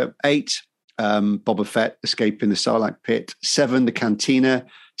Skywalker. 8, Boba Fett escaping the Sarlacc pit. 7, the Cantina.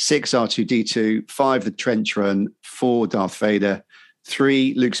 6, R2-D2. 5, the Trench Run. 4, Darth Vader.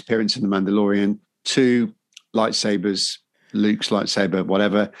 3, Luke's appearance in The Mandalorian. 2, lightsabers, Luke's lightsaber,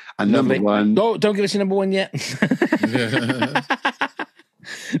 whatever. And Lovely. Number 1... No, don't give us your number 1 yet.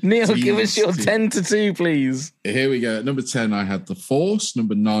 Neil, give us your 10 to 2, please. Here we go. At number 10, I had the Force.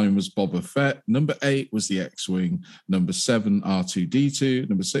 Number 9 was Boba Fett. Number 8 was the X-Wing. Number 7, R2-D2.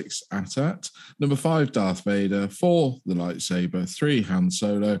 Number 6, AT-AT. Number 5, Darth Vader. 4, the lightsaber. 3, Han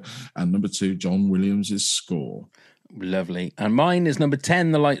Solo. And number 2, John Williams' score. Lovely. And mine is number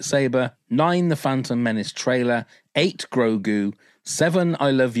 10, the lightsaber. 9, the Phantom Menace trailer. 8, Grogu. 7,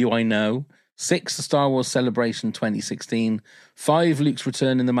 I Love You, I Know. 6, the Star Wars Celebration 2016. 5, Luke's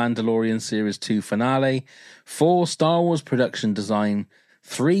return in the Mandalorian Series 2 finale. 4, Star Wars production design.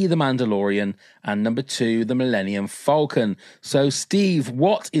 3, The Mandalorian. And number 2, the Millennium Falcon. So, Steve,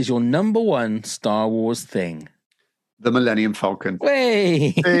 what is your number 1 Star Wars thing? The Millennium Falcon.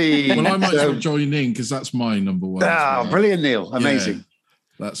 Hey! Well, I might as well join in because that's my number 1. Ah, brilliant, Neil. Amazing. Yeah,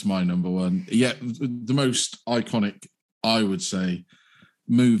 that's my number 1. Yeah, the most iconic, I would say,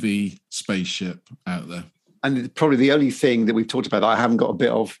 movie spaceship out there. And probably the only thing that we've talked about that I haven't got a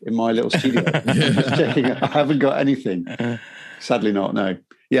bit of in my little studio. Just checking, I haven't got anything. Sadly not, no.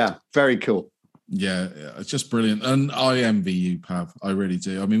 Yeah, very cool. Yeah, it's just brilliant. And I envy you, Pav. I really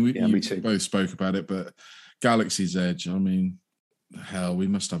do. I mean, me too. Both spoke about it, but Galaxy's Edge, I mean, hell, we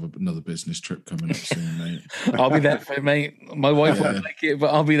must have another business trip coming up soon, mate. I'll be there for it, mate. My wife won't like it,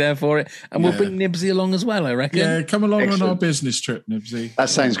 but I'll be there for it. And we'll bring Nibsy along as well, I reckon. Yeah, come along on our business trip, Nibsy. That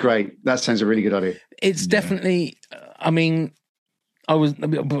sounds great. That sounds a really good idea. It's definitely, I mean, I was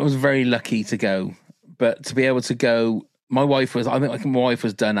very lucky to go, but to be able to go, my wife was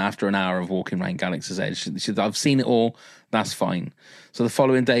done after an hour of walking around Galaxy's Edge. She said, I've seen it all, that's fine. So the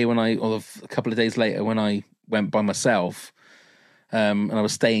following day or a couple of days later when I went by myself, and I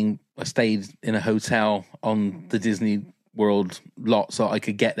stayed in a hotel on the Disney World lot so I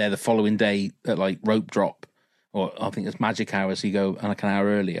could get there the following day at like rope drop, or I think it's magic hour, so you go like an hour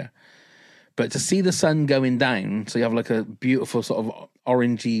earlier. But to see the sun going down, so you have like a beautiful sort of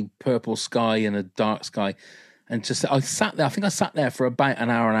orangey purple sky and a dark sky, and I sat there for about an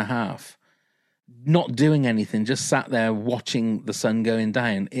hour and a half, not doing anything, just sat there watching the sun going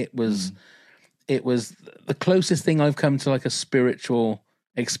down. It was it was the closest thing I've come to like a spiritual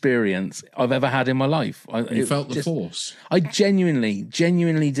experience I've ever had in my life. You felt the force. I genuinely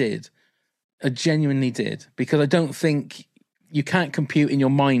did. I genuinely did, because I don't think you can't compute in your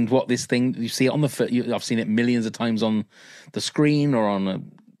mind what this thing, you see it on I've seen it millions of times on the screen or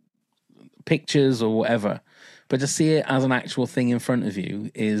on pictures or whatever, but to see it as an actual thing in front of you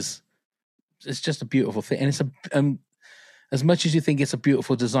it's just a beautiful thing. And it's as much as you think it's a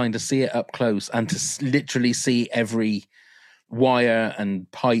beautiful design, to see it up close and to literally see every wire and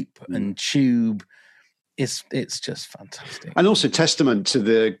pipe and tube, it's just fantastic. And also testament to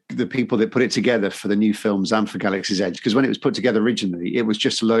the people that put it together for the new films and for Galaxy's Edge, because when it was put together originally, it was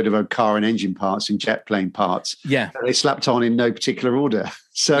just a load of car and engine parts and jet plane parts. Yeah, that they slapped on in no particular order.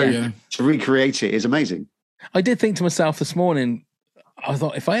 So to recreate it is amazing. I did think to myself this morning, I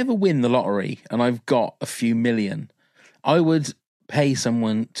thought, if I ever win the lottery and I've got a few million, I would pay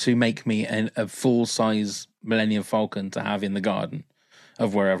someone to make me a full-size Millennium Falcon to have in the garden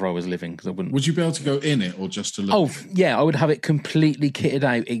of wherever I was living, because I wouldn't. Would you be able to go in it or just to look? Oh, yeah, I would have it completely kitted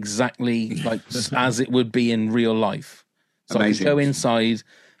out exactly like as it would be in real life. So amazing. I could go inside,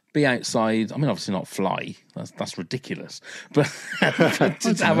 be outside. I mean, obviously not fly. That's ridiculous. But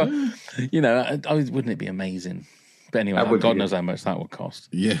just have wouldn't it be amazing? But anyway, God knows how much that would cost.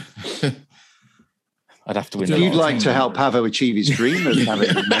 Yeah. I'd have to win. If you'd like to help Pavo achieve his dream of having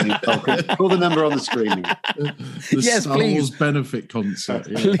a Millennium Falcon, call the number on the screen. Yes, Star please. Wars benefit concert.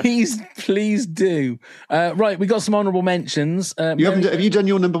 Yeah. Please do. Right, we got some honourable mentions. Have you done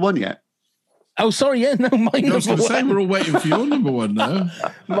your number one yet? Oh, sorry, yeah, no, my number one. I was going to say, we're all waiting for your number one now.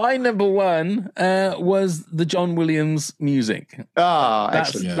 My number one was the John Williams music.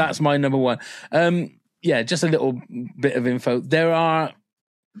 Excellent. That's my number one. Just a little bit of info. There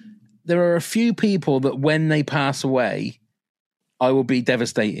are a few people that when they pass away, I will be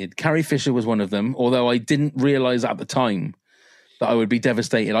devastated. Carrie Fisher was one of them, although I didn't realise at the time that I would be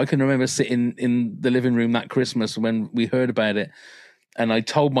devastated. I can remember sitting in the living room that Christmas when we heard about it, and I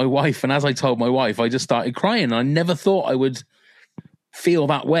told my wife, and as I told my wife, I just started crying. I never thought I would feel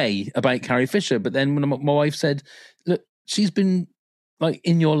that way about Carrie Fisher. But then when my wife said, look, she's been like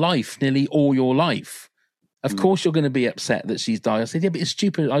in your life nearly all your life. Of course you're going to be upset that she's died. I said, yeah, but it's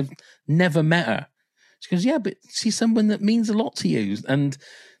stupid. I've never met her. She goes, yeah, but she's someone that means a lot to you. And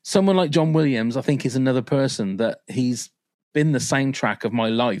someone like John Williams, I think, is another person that he's been the soundtrack of my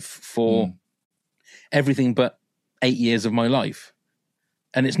life for everything but 8 years of my life.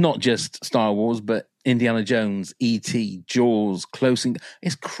 And it's not just Star Wars, but Indiana Jones, E.T., Jaws, Close.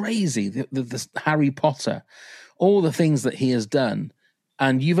 It's crazy. The Harry Potter, all the things that he has done.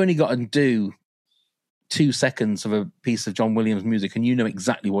 And you've only got to do 2 seconds of a piece of John Williams music and you know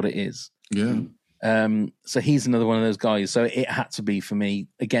exactly what it is. Yeah. So he's another one of those guys. So it had to be for me.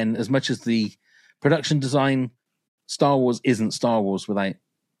 Again, as much as the production design, Star Wars isn't Star Wars without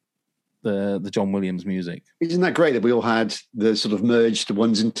the John Williams music. Isn't that great that we all had the sort of merged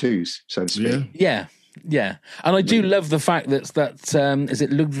ones and twos, so to speak? Yeah. And I do love the fact that is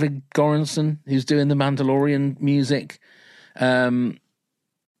it Ludwig Göransson who's doing the Mandalorian music?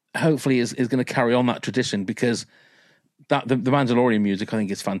 Hopefully is going to carry on that tradition, because the Mandalorian music I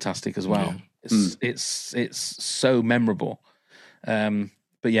think is fantastic as well. Yeah. It's so memorable.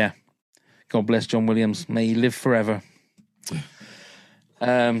 But yeah, God bless John Williams. May he live forever.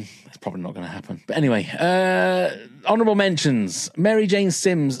 It's probably not going to happen. But anyway, honourable mentions. Mary Jane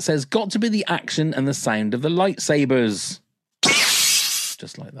Sims says, got to be the action and the sound of the lightsabers.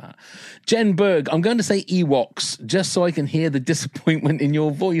 Just like that. Jen Berg, I'm going to say Ewoks, just so I can hear the disappointment in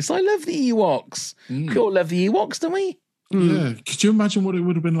your voice. I love the Ewoks. We all love the Ewoks, don't we? Yeah. Could you imagine what it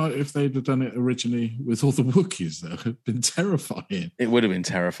would have been like if they'd have done it originally with all the Wookiees? That would have been terrifying. It would have been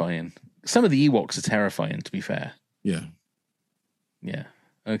terrifying. Some of the Ewoks are terrifying, to be fair. Yeah.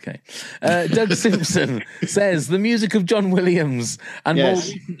 Okay. Doug Simpson says the music of John Williams, and more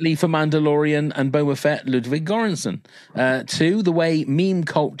recently for Mandalorian and Boba Fett, Ludwig Göransson. 2, the way meme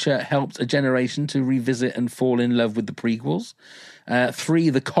culture helped a generation to revisit and fall in love with the prequels. 3,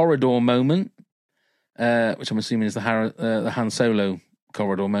 the corridor moment, which I'm assuming is the Han Solo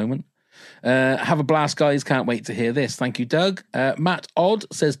corridor moment. Have a blast, guys. Can't wait to hear this. Thank you, Doug. Matt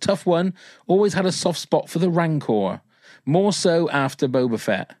Odd says, tough one. Always had a soft spot for the Rancor. More so after Boba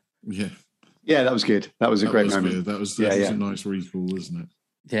Fett. Yeah, that was good. That was a great moment. Good. That was a nice recall, wasn't it?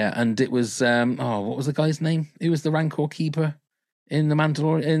 Yeah, and it was what was the guy's name? Who was the Rancor keeper in the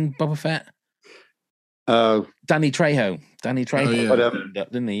Mandalorian in Boba Fett? Danny Trejo. Turned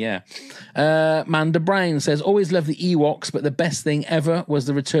up, didn't he? Yeah. Manda Brown says, always loved the Ewoks, but the best thing ever was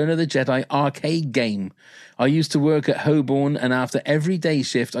the Return of the Jedi arcade game. I used to work at Holborn, and after every day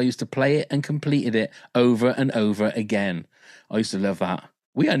shift, I used to play it and completed it over and over again. I used to love that.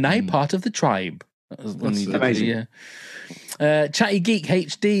 We are now part of the tribe. That was when he amazing. Chatty Geek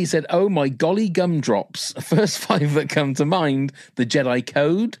HD said, oh my golly gumdrops. First 5 that come to mind: the Jedi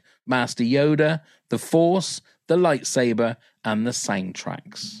Code, Master Yoda, the Force, the lightsaber, and the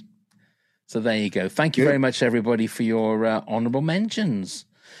soundtracks. So there you go. Thank you very much, everybody, for your honourable mentions.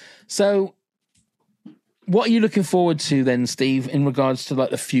 So what are you looking forward to then, Steve, in regards to like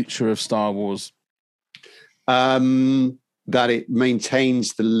the future of Star Wars? That it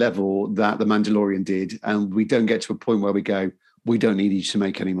maintains the level that The Mandalorian did, and we don't get to a point where we go, we don't need you to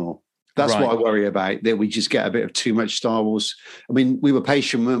make any more. That's what I worry about, that we just get a bit of too much Star Wars. I mean, we were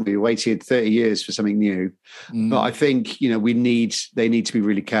patient, weren't we? We waited 30 years for something new. But I think, they need to be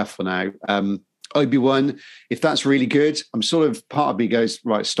really careful now. Obi-Wan, if that's really good, I'm sort of, part of me goes,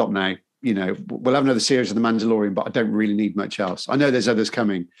 right, stop now. We'll have another series of The Mandalorian, but I don't really need much else. I know there's others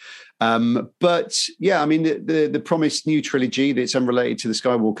coming. But yeah, I mean, the promised new trilogy that's unrelated to the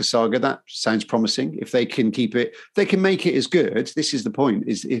Skywalker saga, that sounds promising. If they can keep it, they can make it as good. This is the point,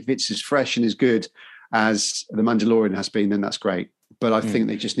 is if it's as fresh and as good as The Mandalorian has been, then that's great. But I think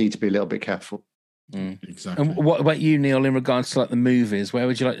they just need to be a little bit careful. Exactly. And what about you, Neil, in regards to like the movies? Where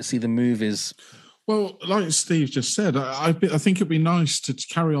would you like to see the movies? Well, like Steve just said, I think it'd be nice to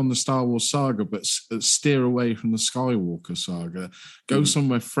carry on the Star Wars saga, but steer away from the Skywalker saga. Go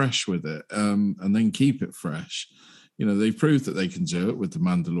somewhere fresh with it, and then keep it fresh. They proved that they can do it with The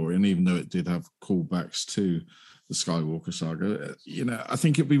Mandalorian, even though it did have callbacks to the Skywalker saga. I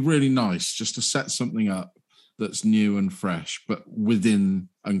think it'd be really nice just to set something up that's new and fresh, but within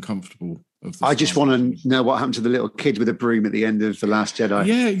uncomfortable. I just want to know what happened to the little kid with a broom at the end of The Last Jedi.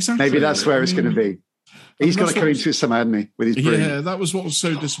 Yeah, exactly. Maybe that's where it's going to be. He's got to come into it somehow, hadn't he, with his broom? Yeah, that was what was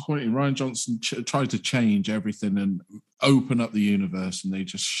so disappointing. Rian Johnson tried to change everything and open up the universe, and they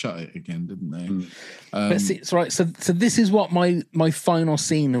just shut it again, didn't they? But see, it's right. So this is what my final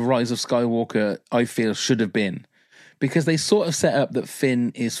scene of Rise of Skywalker, I feel, should have been. Because they sort of set up that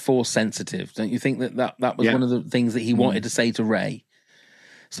Finn is Force sensitive. Don't you think that was one of the things that he wanted to say to Rey?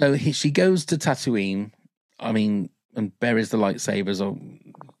 So she goes to Tatooine, and buries the lightsabers or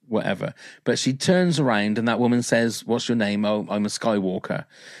whatever. But she turns around and that woman says, what's your name? Oh, I'm a Skywalker.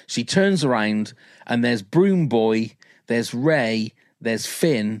 She turns around and there's Broom Boy, there's Rey, there's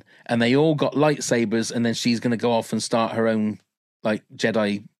Finn, and they all got lightsabers, and then she's going to go off and start her own like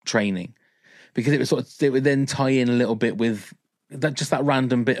Jedi training. Because it would then tie in a little bit with that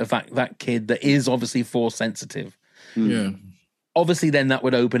random bit of that kid that is obviously Force sensitive. Yeah. Obviously, then that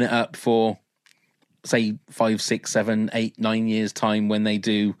would open it up for, say, 5, 6, 7, 8, 9 years' time when they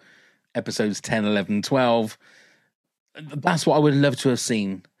do episodes 10, 11, 12. That's what I would love to have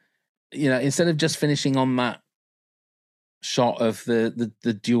seen. Instead of just finishing on that shot of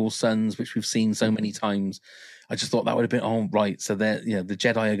the dual suns, which we've seen so many times, I just thought that would have been, oh, right. So the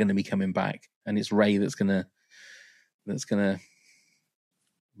Jedi are going to be coming back, and it's Rey that's going to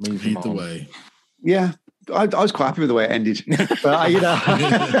move lead the on. way. Yeah. I was quite happy with the way it ended, but I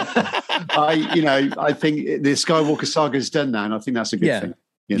think the Skywalker saga is done now, and I think that's a good thing.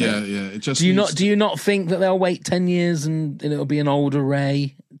 Yeah. It just do you not think that they'll wait 10 years and it'll be an older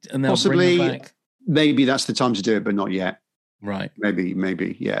Rey and they'll possibly bring her back? Maybe that's the time to do it, but not yet. Right?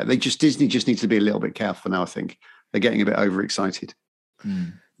 Maybe. Yeah. Disney just needs to be a little bit careful now. I think they're getting a bit overexcited.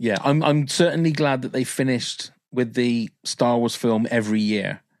 Yeah, I'm certainly glad that they finished with the Star Wars film every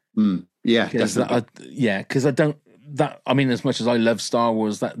year. Yeah, because I don't. As much as I love Star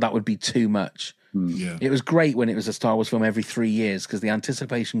Wars, that would be too much. Yeah, it was great when it was a Star Wars film every 3 years because the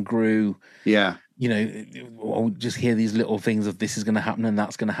anticipation grew. Yeah, I'll just hear these little things of this is going to happen and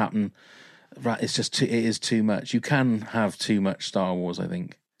that's going to happen. Right, it is too much. You can have too much Star Wars, I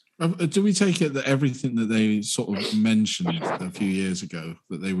think. Do we take it that everything that they sort of mentioned a few years ago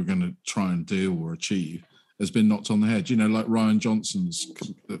that they were going to try and do or achieve has been knocked on the head? Like Rian Johnson's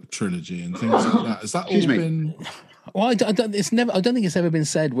trilogy and things like that. Has that all been? Well, I don't think it's ever been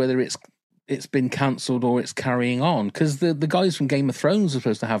said whether it's been cancelled or it's carrying on, because the guys from Game of Thrones were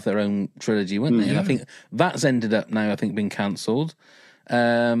supposed to have their own trilogy, weren't they? And I think that's ended up now. I think being cancelled.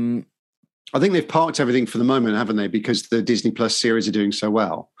 I think they've parked everything for the moment, haven't they? Because the Disney Plus series are doing so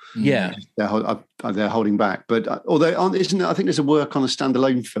well. Yeah, they're holding back. But although I think there's a work on a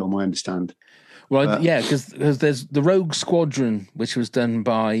standalone film, I understand. Well, because there's the Rogue Squadron, which was done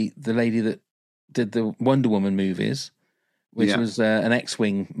by the lady that did the Wonder Woman movies, which was an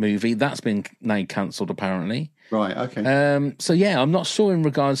X-Wing movie. That's been now cancelled, apparently. Right, okay. So, yeah, I'm not sure in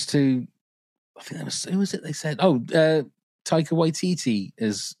regards to... I think that was... Who was it they said? Taika Waititi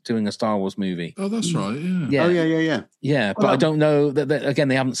is doing a Star Wars movie. Oh, that's right, yeah. Oh, yeah. Yeah, but I don't know... that again,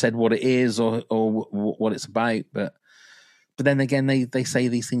 they haven't said what it is or what it's about, but then again, they say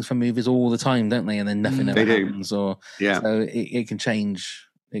these things for movies all the time, don't they? And then nothing ever happens. So it can change.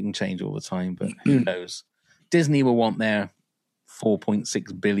 It can change all the time, but who knows? Disney will want their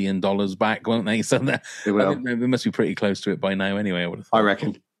 $4.6 billion back, won't they? So they must be pretty close to it by now anyway, I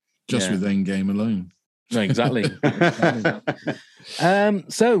reckon. Just with Endgame alone. No, exactly.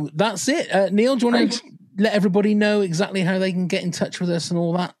 So that's it. Neil, do you want to let everybody know exactly how they can get in touch with us and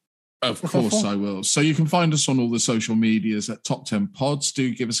all that? Of course I will. So you can find us on all the social medias at Top 10 Pods.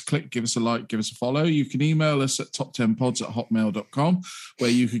 Do give us a click, give us a like, give us a follow. You can email us at top10pods@hotmail.com, where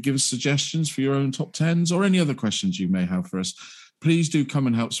you could give us suggestions for your own top 10s or any other questions you may have for us. Please do come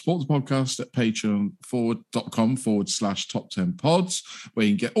and help support the podcast at patreon.com/top10pods, where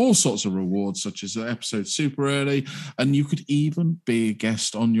you can get all sorts of rewards, such as an episode super early, and you could even be a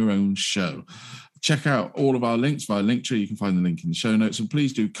guest on your own show. Check out all of our links via Linktree. You can find the link in the show notes. And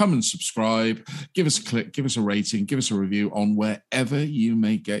please do come and subscribe. Give us a click, give us a rating, give us a review on wherever you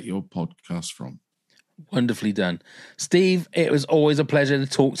may get your podcast from. Wonderfully done. Steve, it was always a pleasure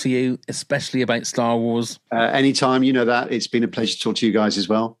to talk to you, especially about Star Wars. Anytime, you know that. It's been a pleasure to talk to you guys as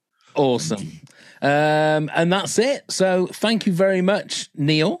well. Awesome. And that's it. So thank you very much,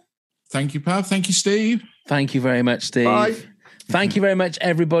 Neil. Thank you, Pav. Thank you, Steve. Thank you very much, Steve. Bye. Thank you very much,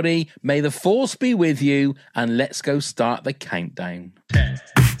 everybody. May the Force be with you, and let's go start the countdown. 10,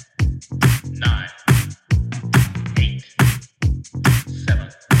 9, 8, 7,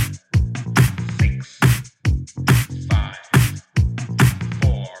 6, 5,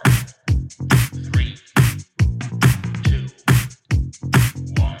 4, 3, 2,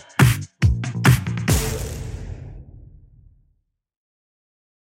 1.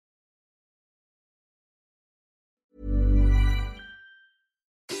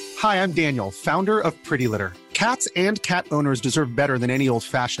 Hi, I'm Daniel, founder of Pretty Litter. Cats and cat owners deserve better than any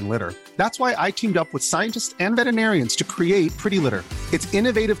old-fashioned litter. That's why I teamed up with scientists and veterinarians to create Pretty Litter. Its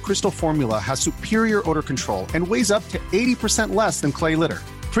innovative crystal formula has superior odor control and weighs up to 80% less than clay litter.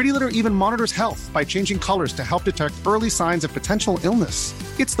 Pretty Litter even monitors health by changing colors to help detect early signs of potential illness.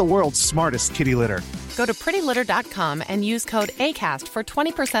 It's the world's smartest kitty litter. Go to prettylitter.com and use code ACAST for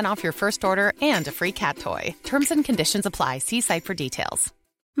 20% off your first order and a free cat toy. Terms and conditions apply. See site for details.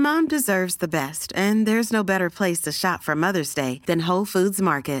 Mom deserves the best, and there's no better place to shop for Mother's Day than Whole Foods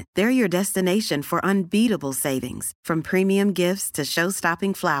Market. They're your destination for unbeatable savings, from premium gifts to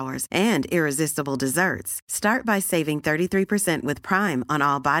show-stopping flowers and irresistible desserts. Start by saving 33% with Prime on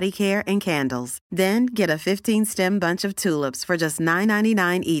all body care and candles. Then get a 15-stem bunch of tulips for just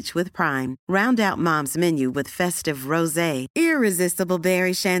 $9.99 each with Prime. Round out Mom's menu with festive rosé, irresistible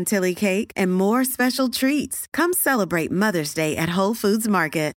berry chantilly cake, and more special treats. Come celebrate Mother's Day at Whole Foods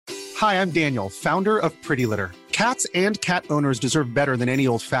Market. Hi, I'm Daniel, founder of Pretty Litter. Cats and cat owners deserve better than any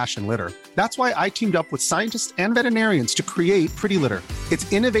old-fashioned litter. That's why I teamed up with scientists and veterinarians to create Pretty Litter.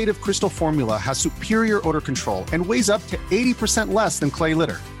 Its innovative crystal formula has superior odor control and weighs up to 80% less than clay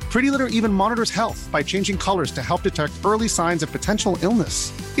litter. Pretty Litter even monitors health by changing colors to help detect early signs of potential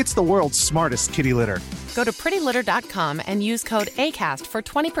illness. It's the world's smartest kitty litter. Go to prettylitter.com and use code ACAST for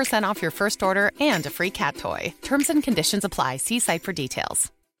 20% off your first order and a free cat toy. Terms and conditions apply. See site for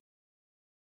details.